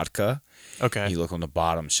see vodka. Okay. You look on the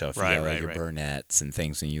bottom shelf, you got your Burnett's and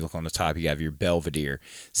things, and you look on the top, you have your Belvedere.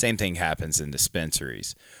 Same thing happens in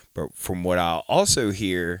dispensaries. But from what I also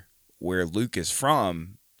hear, where Luke is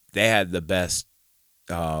from, they had the best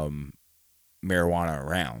marijuana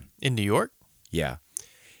around. In New York? Yeah.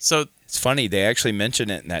 So it's funny, they actually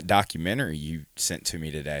mentioned it in that documentary you sent to me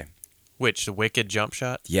today. Which, The Wicked Jump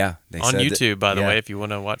Shot? Yeah. On YouTube, by the way, if you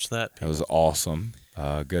want to watch that. It was awesome.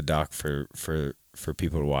 Good doc for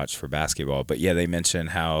people to watch for basketball. But yeah, they mentioned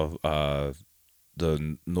how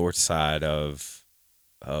the north side of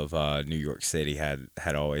New York City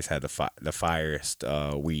had always had the fieriest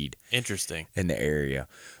weed. Interesting. In the area.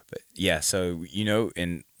 But yeah, so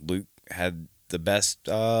and Luke had the best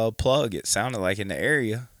plug, it sounded like, in the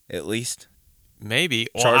area, at least. Maybe.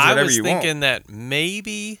 Well, I was thinking that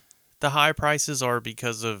maybe the high prices are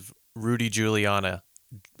because of Rudy Giuliani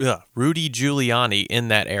in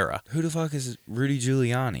that era. Who the fuck is Rudy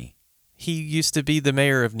Giuliani? He used to be the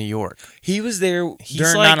mayor of New York. He was there during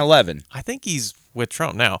 9/11. I think he's with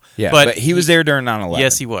Trump now. Yeah, but he was there during 9/11.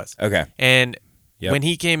 Yes, he was. Okay. And when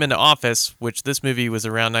he came into office, which this movie was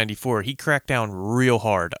around 94, he cracked down real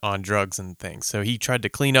hard on drugs and things. So he tried to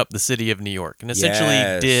clean up the city of New York, and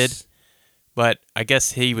essentially did. But I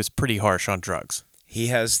guess he was pretty harsh on drugs. He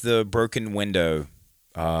has the broken window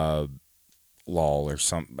law or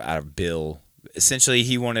some out of bill. Essentially,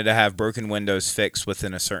 he wanted to have broken windows fixed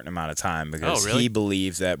within a certain amount of time, because he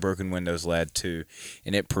believed that broken windows led to,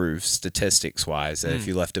 and it proves statistics-wise, that if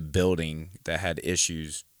you left a building that had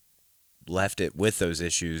issues, left it with those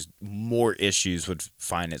issues, more issues would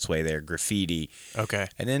find its way there. Graffiti. Okay.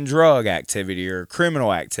 And then drug activity or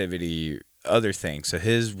criminal activity, other things. So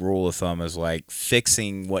his rule of thumb is like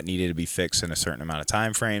fixing what needed to be fixed in a certain amount of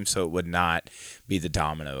time frame, so it would not be the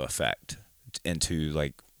domino effect into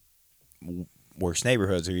like worse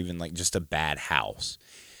neighborhoods, or even like just a bad house.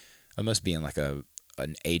 I must be in like an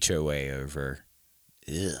HOA over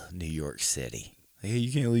New York City. Like,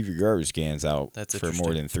 you can't leave your garbage cans out for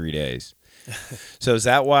more than 3 days. So is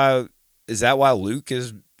that why Luke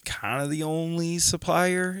is kind of the only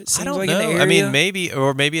supplier? It seems I don't like know. in the area? I mean,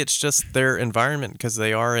 maybe it's just their environment, because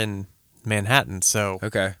they are in Manhattan. So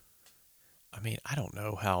okay. I mean, I don't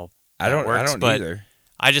know how I don't but either.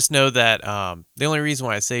 I just know that the only reason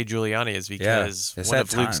why I say Giuliani is because one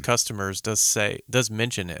of Luke's customers does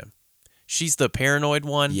mention him. She's the paranoid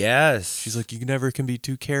one. Yes. She's like, you never can be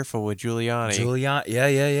too careful with Giuliani.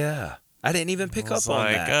 Yeah. I didn't even pick up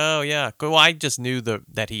on that. Oh, yeah. Well, I just knew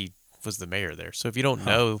that he was the mayor there. So if you don't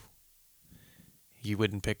know, you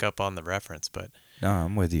wouldn't pick up on the reference. But no,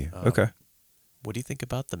 I'm with you. Okay. What do you think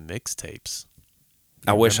about the mixtapes?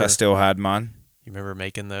 I wish I still had mine. You remember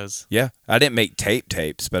making those? Yeah. I didn't make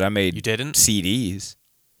tapes, but I made You didn't? CDs.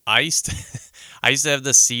 I used to have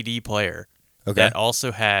the CD player that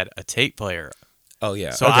also had a tape player. Oh,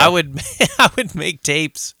 yeah. So I would make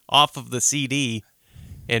tapes off of the CD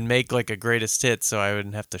and make like a greatest hit, so I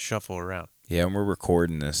wouldn't have to shuffle around. Yeah, and we're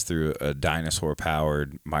recording this through a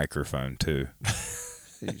dinosaur-powered microphone, too.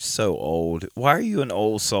 You're so old. Why are you an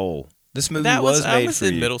old soul? This movie was made for you. I was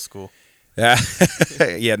in middle school. Yeah,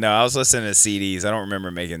 yeah. No, I was listening to CDs. I don't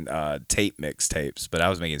remember making tape mixtapes, but I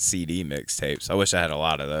was making CD mixtapes. I wish I had a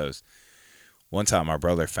lot of those. One time, my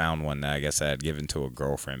brother found one that I guess I had given to a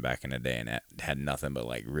girlfriend back in the day, and it had nothing but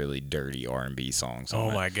like really dirty R&B songs on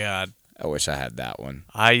it. Oh my god! I wish I had that one.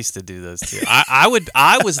 I used to do those too. I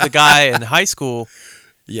was the guy in high school.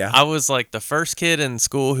 Yeah. I was like the first kid in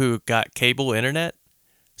school who got cable internet.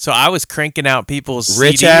 So I was cranking out people's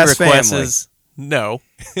rich CD ass requests. family. No.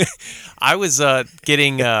 I was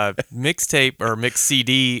getting mixtape or mixed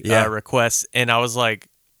CD requests, and I was like,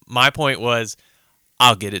 my point was,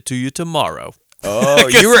 I'll get it to you tomorrow. Oh,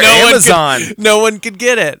 you were Amazon. No one could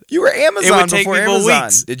get it. You were Amazon It would take before people Amazon.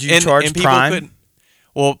 weeks. Did you charge Prime? Couldn't.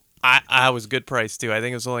 Well, I was good price too. I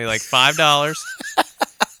think it was only like $5.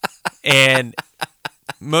 And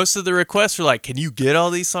most of the requests were like, "Can you get all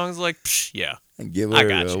these songs?" Like, yeah. I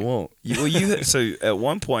got you. Won't. Well, so at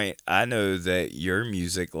one point, I know that your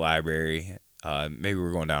music library. Maybe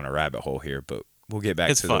we're going down a rabbit hole here, but we'll get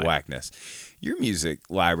back to the whackness. Your music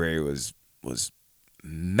library was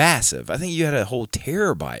massive. I think you had a whole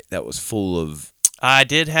terabyte that was full of. I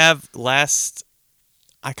did have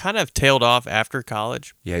I kind of tailed off after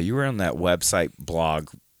college. Yeah, you were on that website blog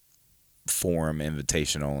forum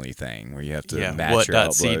invitation only thing where you have to match your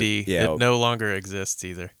upload. CD. Yeah, it no longer exists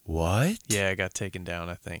either. What? Yeah, it got taken down,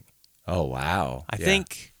 I think. Oh, wow. I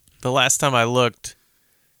think the last time I looked,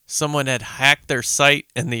 someone had hacked their site,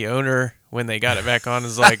 and the owner, when they got it back on,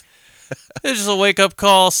 is like, "It's just a wake-up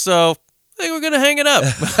call, so I think we're going to hang it up."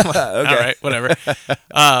 Okay. All right, whatever.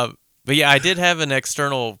 But yeah, I did have an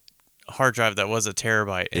external hard drive that was a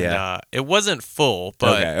terabyte, and it wasn't full,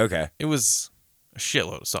 but it was a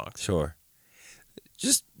shitload of songs. Sure.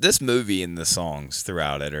 Just this movie and the songs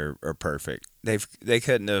throughout it are perfect. They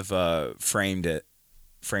couldn't have framed it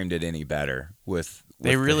any better with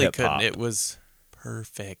they really the hip-hop. couldn't. It was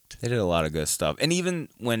perfect. They did a lot of good stuff. And even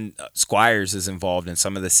when Squires is involved in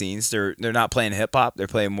some of the scenes, they're not playing hip hop. They're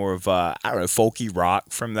playing more of I don't know, folky rock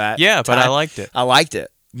from that. Yeah, time. But I liked it. I liked it.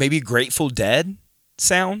 Maybe Grateful Dead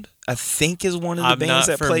sound, I think, is one of the bands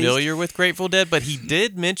that plays. I'm not familiar with Grateful Dead, but he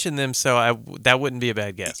did mention them, so that wouldn't be a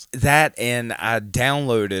bad guess. That, and I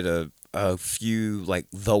downloaded a few like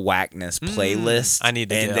the Whackness playlists. I need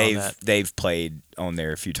to get on that. They've played on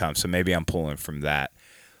there a few times, so maybe I'm pulling from that.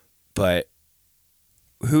 But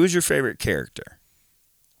who is your favorite character?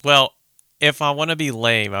 Well, if I want to be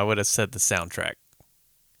lame, I would have said the soundtrack.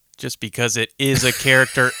 Just because it is a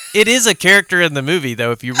character. It is a character in the movie,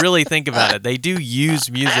 though, if you really think about it. They do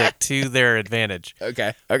use music to their advantage.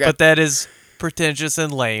 Okay. But that is pretentious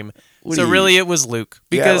and lame. So really it was Luke.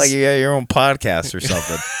 Because you got your own podcast or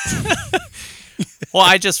something. Well,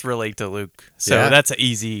 I just relate to Luke. So that's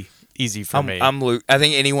easy for me. I'm Luke. I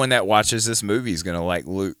think anyone that watches this movie is going to like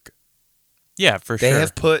Luke. Yeah, for sure. They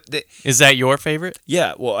have put... Is that your favorite?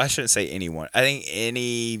 Yeah, well, I shouldn't say anyone. I think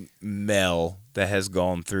any male that has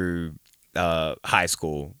gone through high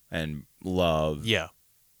school and love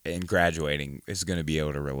and graduating is going to be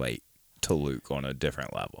able to relate to Luke on a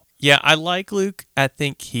different level. Yeah, I like Luke. I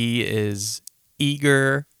think he is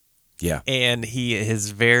eager. Yeah. And he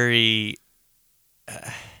is very...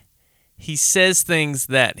 he says things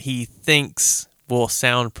that he thinks will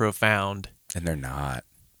sound profound. And they're not.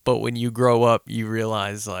 But when you grow up, you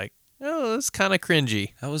realize, like, oh, that's kind of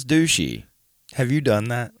cringy. That was douchey. Have you done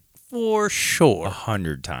that? For sure.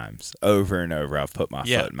 100 times. Over and over, I've put my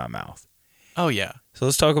foot in my mouth. Oh, yeah. So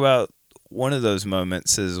let's talk about one of those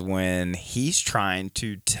moments is when he's trying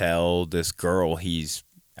to tell this girl he's,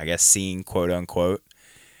 I guess, seeing, quote unquote,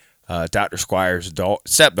 Dr. Squires'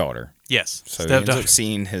 stepdaughter. Yes. So he ends up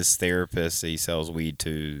seeing his therapist. He sells weed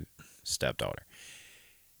to stepdaughter.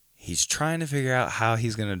 He's trying to figure out how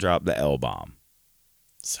he's going to drop the L-bomb.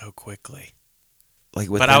 So quickly.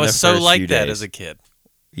 But I was so like that as a kid.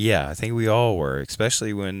 Yeah, I think we all were,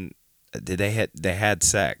 especially when they had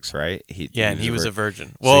sex, right? He was a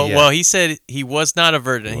virgin. Well, he said he was not a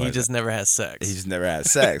virgin. He just never has sex. He just never had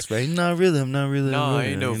sex, but I'm not really. No, I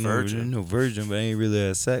ain't no virgin. No virgin, but I ain't really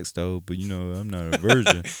had sex though. But I'm not a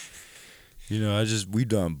virgin. We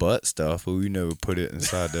done butt stuff, but we never put it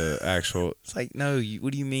inside the actual. It's like, no,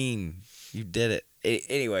 what do you mean? You did it.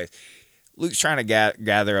 Anyways, Luke's trying to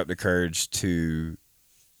gather up the courage to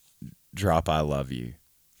drop "I love you."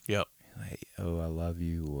 Yep. Like, oh, I love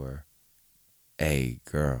you, or hey,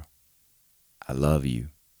 girl, I love you.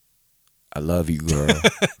 I love you, girl.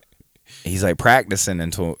 He's like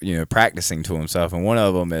practicing to himself, and one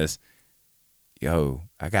of them is, yo,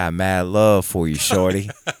 I got mad love for you, shorty.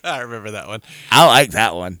 I remember that one. I like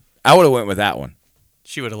that one. I would have went with that one.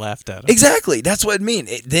 She would have laughed at him. Exactly. That's what I mean.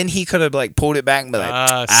 Then he could have like pulled it back and be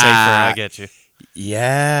like, safer, I get you.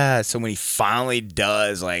 Yeah. So when he finally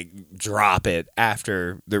does like drop it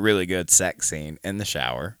after the really good sex scene in the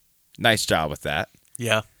shower, nice job with that.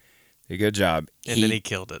 Yeah. A good job. And then he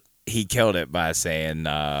killed it. He killed it by saying,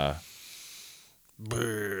 I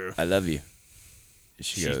love you.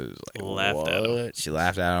 She goes, like, laughed what? at him. She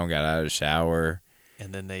laughed at him, got out of the shower.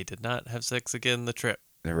 And then they did not have sex again the trip.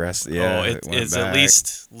 The rest, it's at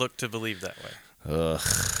least look to believe that way. Ugh.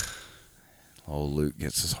 Old Luke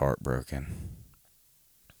gets his heart broken.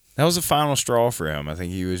 That was the final straw for him. I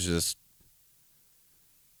think he was just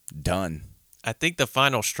done. I think the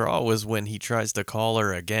final straw was when he tries to call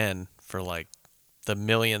her again for like the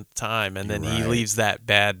millionth time, and then he leaves that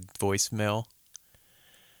bad voicemail.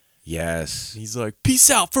 Yes. He's like, "Peace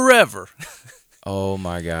out forever." Oh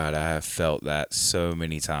my God, I have felt that so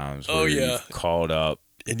many times. Where you've called up,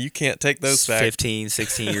 and you can't take those back. 15,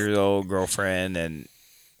 16 years old girlfriend, and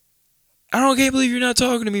can't believe you're not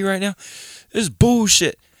talking to me right now. This is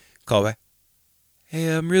bullshit. Call back. Hey,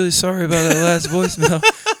 I'm really sorry about that last voicemail.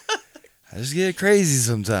 I just get crazy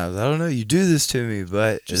sometimes. I don't know. You do this to me,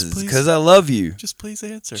 but it's because I love you. Just please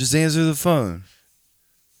answer. Just answer the phone.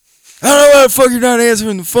 I don't know why the fuck you're not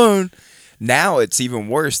answering the phone. Now it's even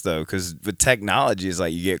worse, though, because with technology, it's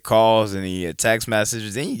like you get calls and then you get text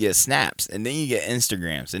messages, then you get snaps, and then you get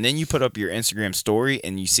Instagrams. And then you put up your Instagram story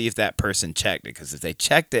and you see if that person checked it. Because if they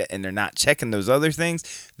checked it and they're not checking those other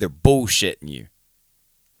things, they're bullshitting you.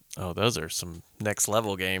 Oh, those are some next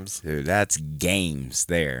level games. Dude, that's games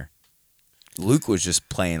there. Luke was just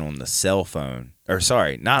playing on the cell phone. Or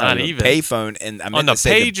sorry, not on the payphone. And I meant to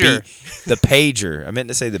say pager. The pager. I meant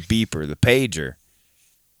to say the beeper, the pager.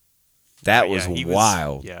 That was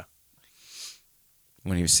wild. Yeah.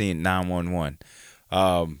 When he was seeing 911.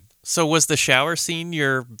 So was the shower scene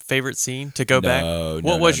your favorite scene to go back?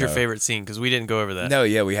 What was your favorite scene? Because we didn't go over that. No,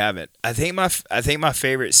 yeah, we haven't. I think my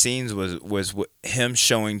favorite scenes was him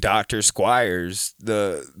showing Dr. Squires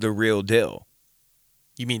the real deal.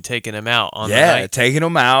 You mean taking him out on the night? Yeah, taking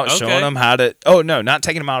him out, showing him how to. Oh no, not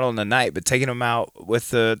taking him out on the night, but taking him out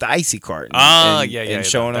with the icy cart. And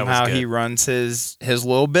showing him how he runs his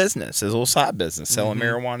little business, his little side business, selling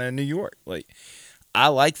marijuana in New York. Like, I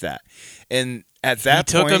like that. And at that point,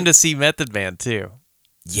 he took him to see Method Man too.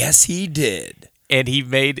 Yes, he did. And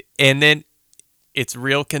then it's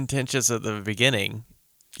real contentious at the beginning.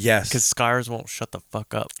 Yes, because Squires won't shut the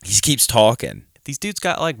fuck up. He keeps talking. These dudes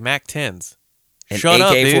got like Mac 10s. And shut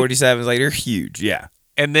AK-47s like they're huge, yeah.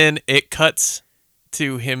 And then it cuts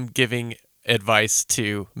to him giving advice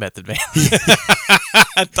to Method Man.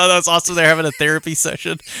 I thought that was awesome. They're having a therapy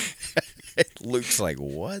session. Luke's like,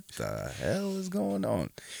 what the hell is going on?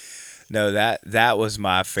 No, that was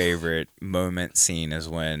my favorite moment scene is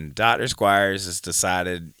when Dr. Squires has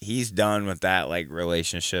decided he's done with that like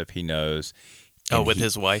relationship he knows. With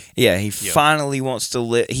his wife? Yeah, he finally wants to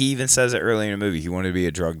live. He even says it early in the movie. He wanted to be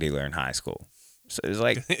a drug dealer in high school. So it was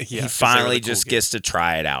like he finally just gets to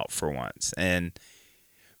try it out for once. And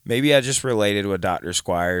maybe I just related with Dr.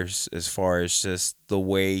 Squires as far as just the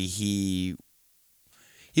way he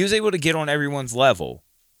was able to get on everyone's level.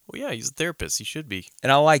 Well, yeah, he's a therapist. He should be.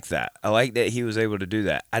 And I like that. I like that he was able to do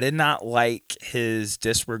that. I did not like his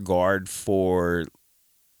disregard for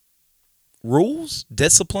rules,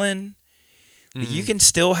 discipline. Mm-hmm. You can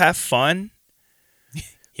still have fun.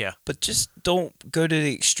 Yeah. But just don't go to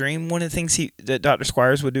the extreme. One of the things that Dr.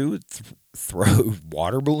 Squires would do would throw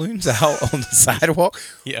water balloons out on the sidewalk.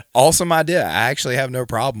 Yeah. Awesome idea. I actually have no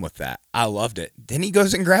problem with that. I loved it. Then he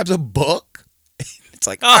goes and grabs a book. It's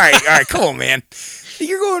like, all right, come on, man.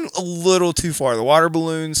 You're going a little too far. The water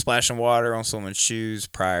balloon, splashing water on someone's shoes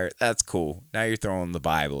prior, that's cool. Now you're throwing the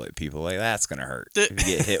Bible at people. Like, that's going to hurt if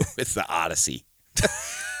you get hit with the Odyssey.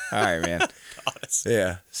 All right, man.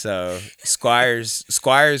 Yeah. So Squires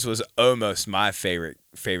was almost my favorite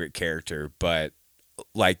character, but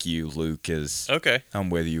like you, Luke is okay. I'm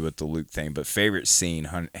with you with the Luke thing, but favorite scene,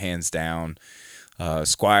 hands down,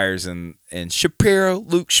 Squires and Shapiro,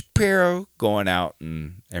 Luke Shapiro going out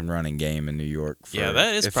and running game in New York. Yeah,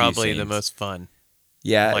 that is probably the most fun.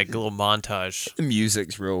 Yeah, like a little montage. The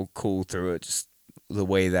music's real cool through it. Just the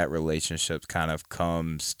way that relationship kind of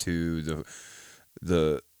comes to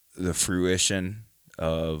the fruition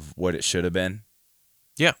of what it should have been.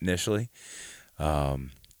 Yeah. Initially. So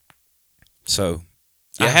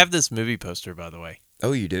yeah. I have this movie poster, by the way.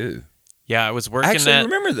 Oh, you do? Yeah, I was working I actually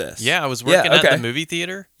remember this. Yeah, I was working at the movie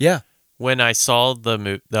theater. Yeah. When I saw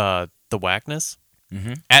the Whackness.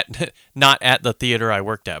 Mm-hmm. Not at the theater I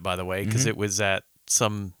worked at, by the way, because it was at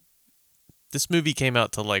this movie came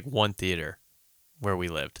out to like one theater where we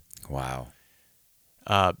lived. Wow.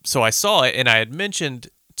 So I saw it, and I had mentioned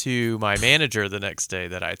to my manager the next day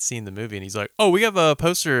that I'd seen the movie, and he's like, "Oh, we have a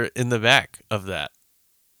poster in the back of that."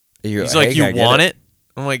 He's like, "You want it?"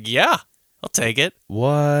 I'm like, "Yeah, I'll take it."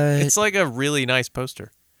 What? It's like a really nice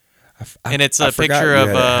poster, and it's a picture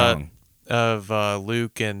of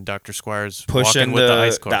Luke and Dr. Squires pushing walking with the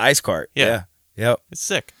ice cart. The ice cart. Yeah. Yep. It's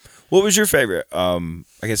sick. What was your favorite? I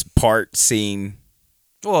guess part scene.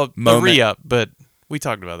 Well, moment. The re-up, but we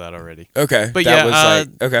talked about that already. Okay, but that was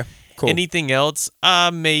okay. Cool. Anything else?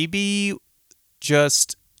 Maybe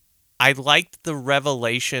just I liked the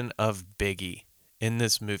revelation of Biggie in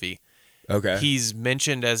this movie. Okay. He's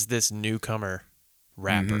mentioned as this newcomer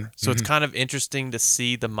rapper. Mm-hmm. So it's kind of interesting to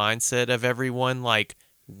see the mindset of everyone, like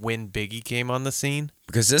when Biggie came on the scene.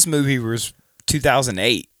 Because this movie was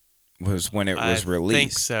 2008 was when it was released. I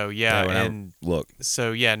think so, yeah. And look.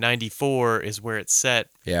 So, yeah, 94 is where it's set.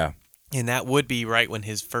 Yeah. And that would be right when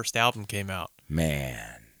his first album came out.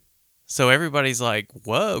 Man. So everybody's like,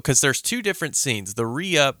 whoa, because there's two different scenes. The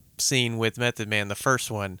re-up scene with Method Man, the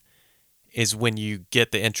first one, is when you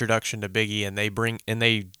get the introduction to Biggie and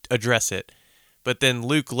they address it. But then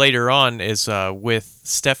Luke later on is with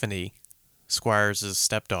Stephanie, Squires'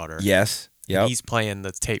 stepdaughter. Yes. Yep. He's playing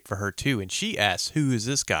the tape for her too, and she asks, "Who is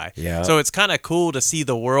this guy?" Yeah. So it's kind of cool to see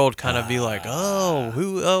the world kind of be like,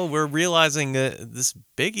 "Oh, we're realizing that this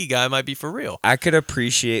Biggie guy might be for real." I could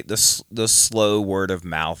appreciate the slow word of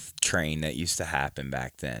mouth train that used to happen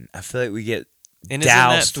back then. I feel like we get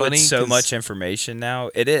doused with so much information now.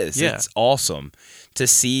 It is. Yeah. It's awesome to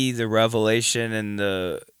see the revelation and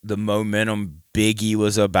the momentum Biggie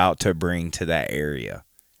was about to bring to that area.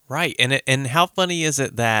 Right, and how funny is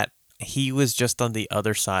it that he was just on the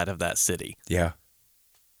other side of that city? Yeah.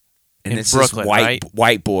 And it's Brooklyn, this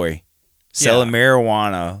white boy selling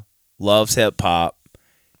marijuana, loves hip hop,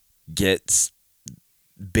 gets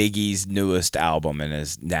Biggie's newest album and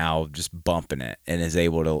is now just bumping it and is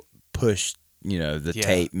able to push,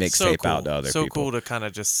 the mixtape out to other people. So cool to kind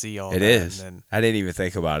of just see all that. It is. And then, I didn't even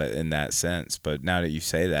think about it in that sense, but now that you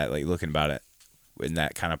say that, like looking about it in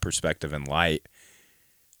that kind of perspective and light,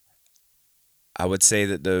 I would say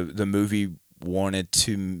that the movie wanted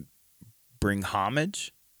to bring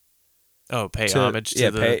homage. Oh, pay homage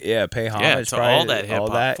to pay homage to all that hip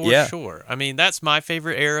hop for sure. I mean, that's my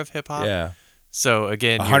favorite era of hip hop. Yeah. So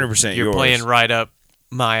again, 100% you're playing right up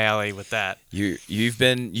my alley with that. You've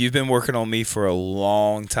been working on me for a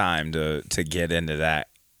long time to get into that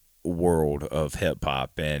world of hip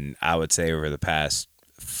hop, and I would say over the past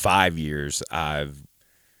 5 years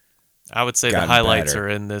I would say the highlights are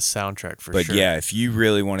in this soundtrack for sure. But yeah, if you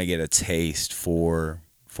really want to get a taste for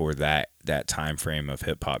that time frame of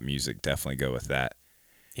hip hop music, definitely go with that.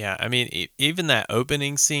 Yeah, I mean, even that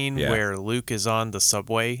opening scene where Luke is on the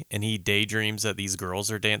subway and he daydreams that these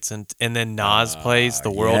girls are dancing, and then Nas plays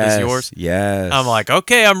 "The World Is Yours." Yes, I'm like,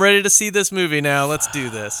 okay, I'm ready to see this movie now. Let's do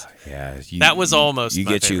this. Yeah, that was almost you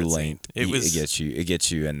my get you linked. It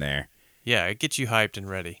gets you in there. Yeah, it gets you hyped and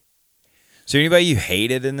ready. Is there anybody you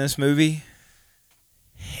hated in this movie?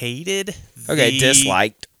 Hated? Okay,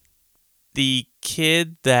 disliked. The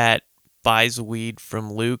kid that buys weed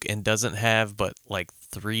from Luke and doesn't have but like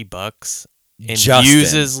 $3 and Justin.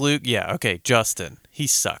 uses Luke. Yeah, okay, Justin. He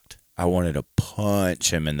sucked. I wanted to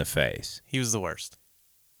punch him in the face. He was the worst.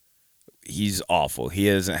 He's awful. He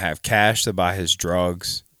doesn't have cash to buy his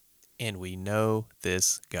drugs. And we know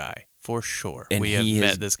this guy. For sure. And we have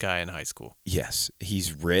met this guy in high school. Yes.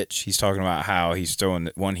 He's rich. He's talking about how he's throwing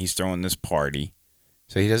this party.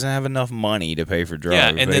 So he doesn't have enough money to pay for drugs. Yeah,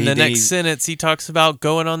 and then the next sentence he talks about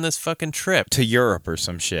going on this fucking trip. To Europe or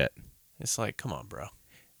some shit. It's like, come on, bro.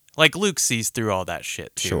 Like, Luke sees through all that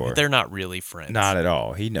shit, too. Sure. They're not really friends. Not at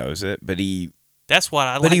all. He knows it, but he... That's why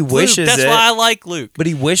I like Luke. He wishes That's why I like Luke. But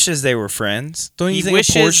he wishes they were friends. Don't you think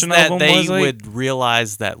a portion of them that was they would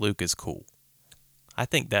realize that Luke is cool? I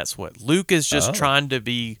think that's what Luke is just trying to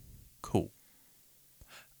be cool.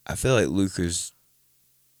 I feel like Luke is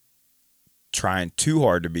trying too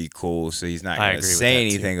hard to be cool, so he's not going to say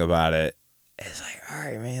anything about it. It's like, all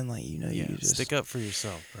right, man, like you just stick up for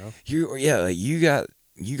yourself, bro. You got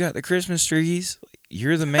the Christmas trees.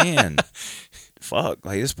 You're the man. Fuck,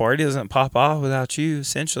 like this party doesn't pop off without you,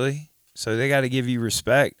 essentially. So they got to give you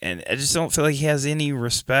respect, and I just don't feel like he has any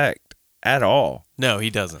respect at all. No, he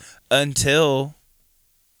doesn't. Until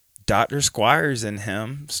Dr. Squires and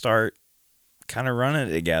him start kind of running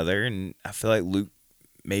it together, and I feel like Luke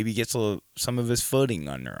maybe gets some of his footing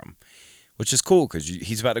under him, which is cool because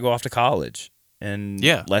he's about to go off to college in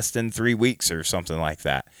less than 3 weeks or something like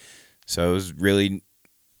that. So it was really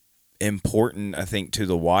important, I think, to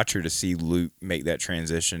the watcher to see Luke make that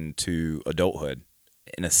transition to adulthood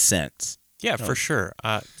in a sense. Yeah, for sure.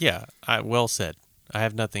 Well said. I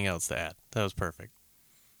have nothing else to add. That was perfect.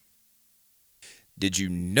 Did you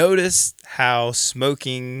notice how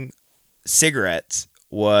smoking cigarettes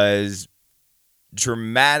was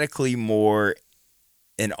dramatically more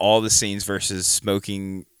in all the scenes versus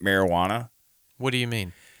smoking marijuana? What do you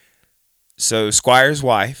mean? So Squire's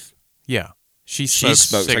wife, she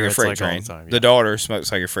smokes like a freight train. All the time, The daughter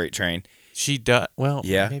smokes like a freight train. She does. Well,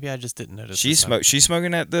 maybe I just didn't notice. She's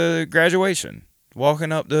smoking at the graduation.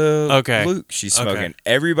 Walking up to Luke, she's smoking. Okay.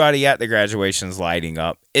 Everybody at the graduation's lighting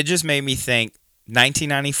up. It just made me think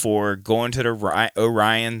 1994, going to the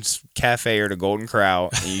Orion's Cafe or the Golden Corral,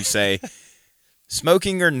 and you say,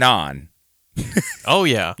 Smoking or non? Oh,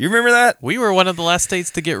 yeah. You remember that? We were one of the last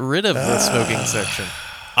states to get rid of the smoking section.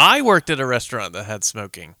 I worked at a restaurant that had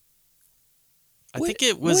smoking. I think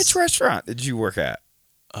it was... Which restaurant did you work at?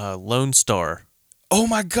 Lone Star. Oh,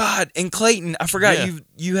 my God. In Clayton. I forgot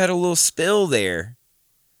you had a little spill there.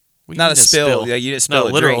 Not a spill. Yeah, you didn't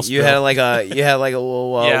spill a drink. Spill. You had like a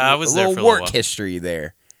little I was there for work history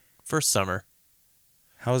there. First summer.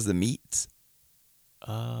 How was the meats?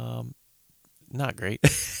 Not great.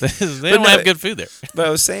 They don't have good food there. But I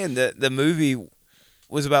was saying that the movie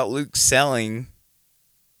was about Luke selling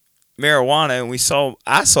marijuana, and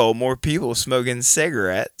I saw more people smoking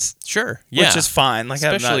cigarettes. Sure, yeah, which is fine. Like,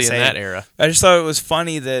 especially in that era. I just thought it was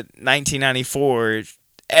funny that 1994,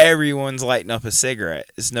 everyone's lighting up a cigarette.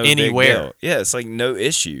 It's no anywhere. Big deal. Yeah, it's like no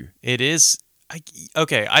issue. It is.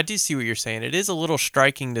 Okay, I do see what you're saying. It is a little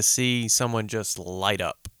striking to see someone just light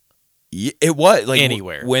up. It was like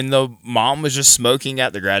anywhere. When the mom was just smoking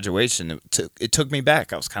at the graduation, it took me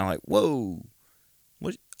back. I was kind of like, whoa,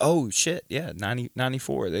 what? Oh shit, yeah,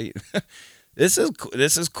 94. This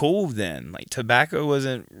is cool then. Like, tobacco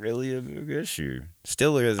wasn't really a big issue.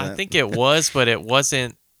 Still isn't. I think it was, but it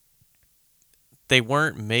wasn't. They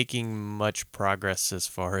weren't making much progress as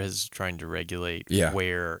far as trying to regulate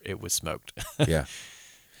where it was smoked. Yeah.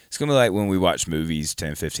 It's going to be like when we watch movies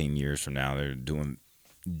 10, 15 years from now, they're doing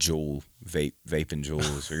Juul, vaping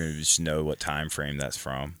Juuls. We're going to just know what time frame that's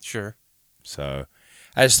from. Sure. So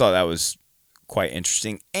I just thought that was quite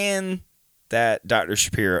interesting. And that Dr.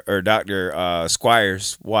 Shapiro, or Dr.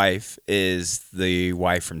 Squire's wife is the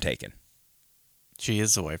wife from Taken. She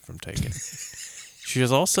is the wife from Taken. She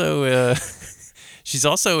is also... She's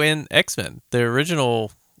also in X-Men, the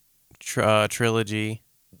original trilogy.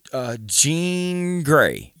 Jean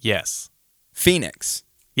Grey. Yes. Phoenix.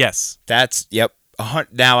 Yes. That's, yep.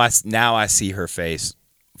 Now I see her face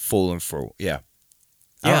full and full. Yeah.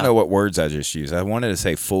 I don't know what words I just used. I wanted to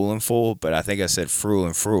say full and full, but I think I said frul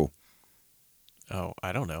and frul. Oh,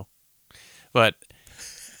 I don't know. But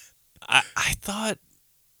I thought,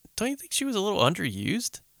 don't you think she was a little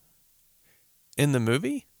underused in the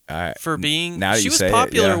movie? For being, she was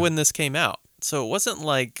popular when this came out, so it wasn't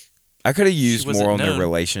like I could have used more on their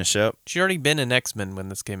relationship. She'd already been in X-Men when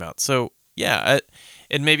this came out, so yeah,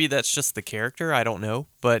 and maybe that's just the character. I don't know,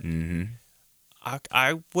 but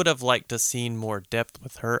I would have liked to seen more depth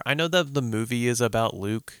with her. I know that the movie is about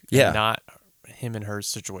Luke, and not him and her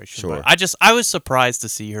situation. Sure. But I was surprised to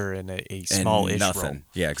see her in a small-ish role.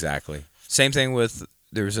 Yeah, exactly. Same thing with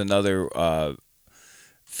there was another.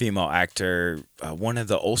 Female actor, one of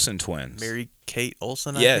the Olsen twins. Mary-Kate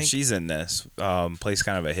Olsen, I think? She's in this. Plays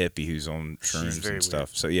kind of a hippie who's on shrooms and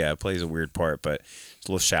stuff. So, yeah, plays a weird part, but it's a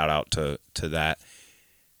little shout-out to that.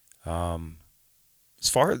 As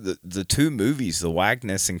far as the two movies, The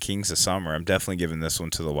Wagness and Kings of Summer, I'm definitely giving this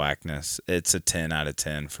one to The Wagness. It's a 10 out of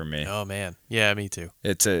 10 for me. Oh, man. Yeah, me too.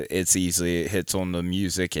 It's easily, it hits on the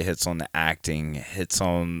music, it hits on the acting, it hits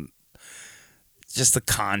on... just the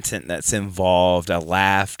content that's involved. I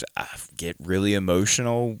laughed. I get really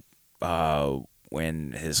emotional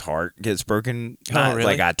when his heart gets broken. Really?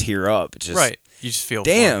 Like, I tear up. Just, right. You just feel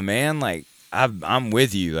damn, man. Like, I'm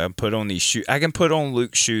with you. I put on these shoes. I can put on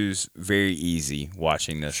Luke's shoes very easy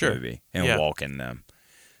watching this movie and walk in them.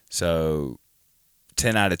 So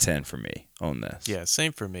 10 out of 10 for me on this. Yeah,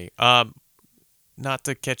 same for me. Not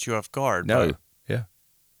to catch you off guard. No. But yeah.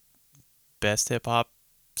 Best hip hop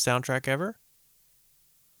soundtrack ever?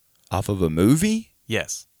 Off of a movie?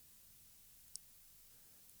 Yes.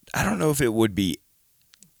 I don't know if it would be.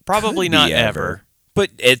 Probably not ever.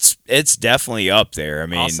 But it's definitely up there. I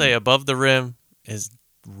mean, I'll say Above the Rim is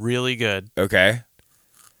really good. Okay.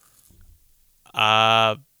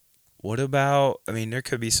 What about? I mean, there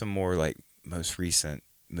could be some more like most recent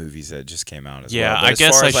movies that just came out as well. Yeah, I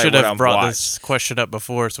guess I should have brought this question up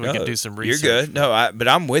before so we could do some research. You're good. No, but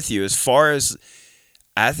I'm with you.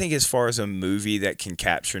 I think as far as a movie that can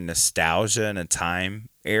capture nostalgia in a time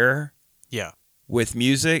era, with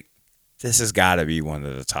music, this has got to be one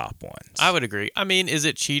of the top ones. I would agree. I mean, is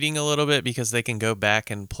it cheating a little bit because they can go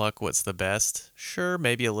back and pluck what's the best? Sure,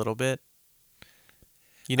 maybe a little bit.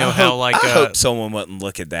 You know I hope someone wouldn't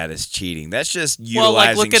look at that as cheating. That's just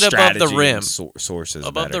utilizing look at Above the Rim. Sources.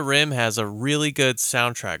 Above the Rim has a really good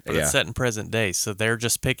soundtrack, but it's set in present day, so they're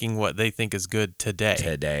just picking what they think is good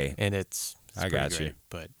today. And it's I got you.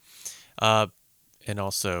 But, and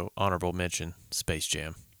also honorable mention, Space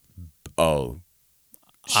Jam. Oh,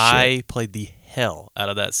 shit. I played the hell out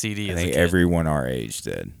of that CD. I think everyone our age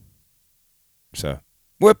did. So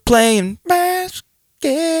we're playing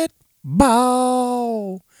basketball.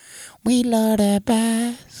 We love that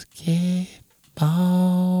basketball.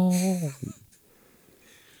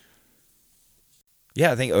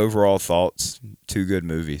 Yeah, I think overall thoughts, 2 good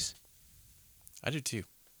movies. I do too.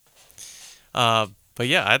 But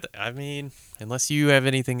yeah, I mean, unless you have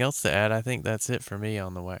anything else to add, I think that's it for me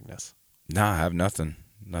on the Whackness. No, I have nothing.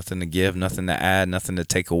 Nothing to give, nothing to add, nothing to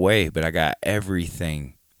take away, but I got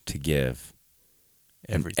everything to give.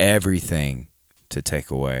 Everything to take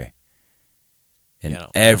away. And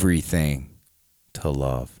everything to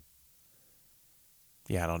love.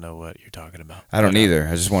 Yeah, I don't know what you're talking about. I don't either.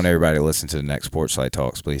 I just want everybody to listen to the next Porchlight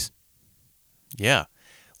Talks, please. Yeah.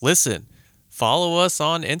 Listen, follow us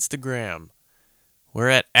on Instagram. We're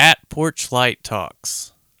at Porchlight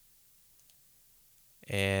Talks.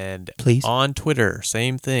 And please. On Twitter,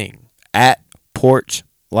 same thing. At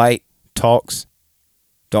Porchlight Talks.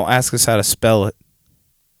 Don't ask us how to spell it.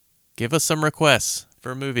 Give us some requests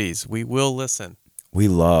for movies. We will listen. We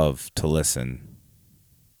love to listen.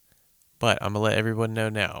 But I'm going to let everyone know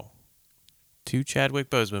now. 2 Chadwick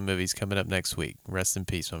Boseman movies coming up next week. Rest in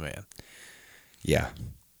peace, my man. Yeah.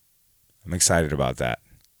 I'm excited about that.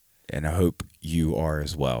 And I hope you are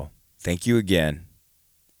as well. Thank you again.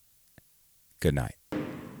 Good night.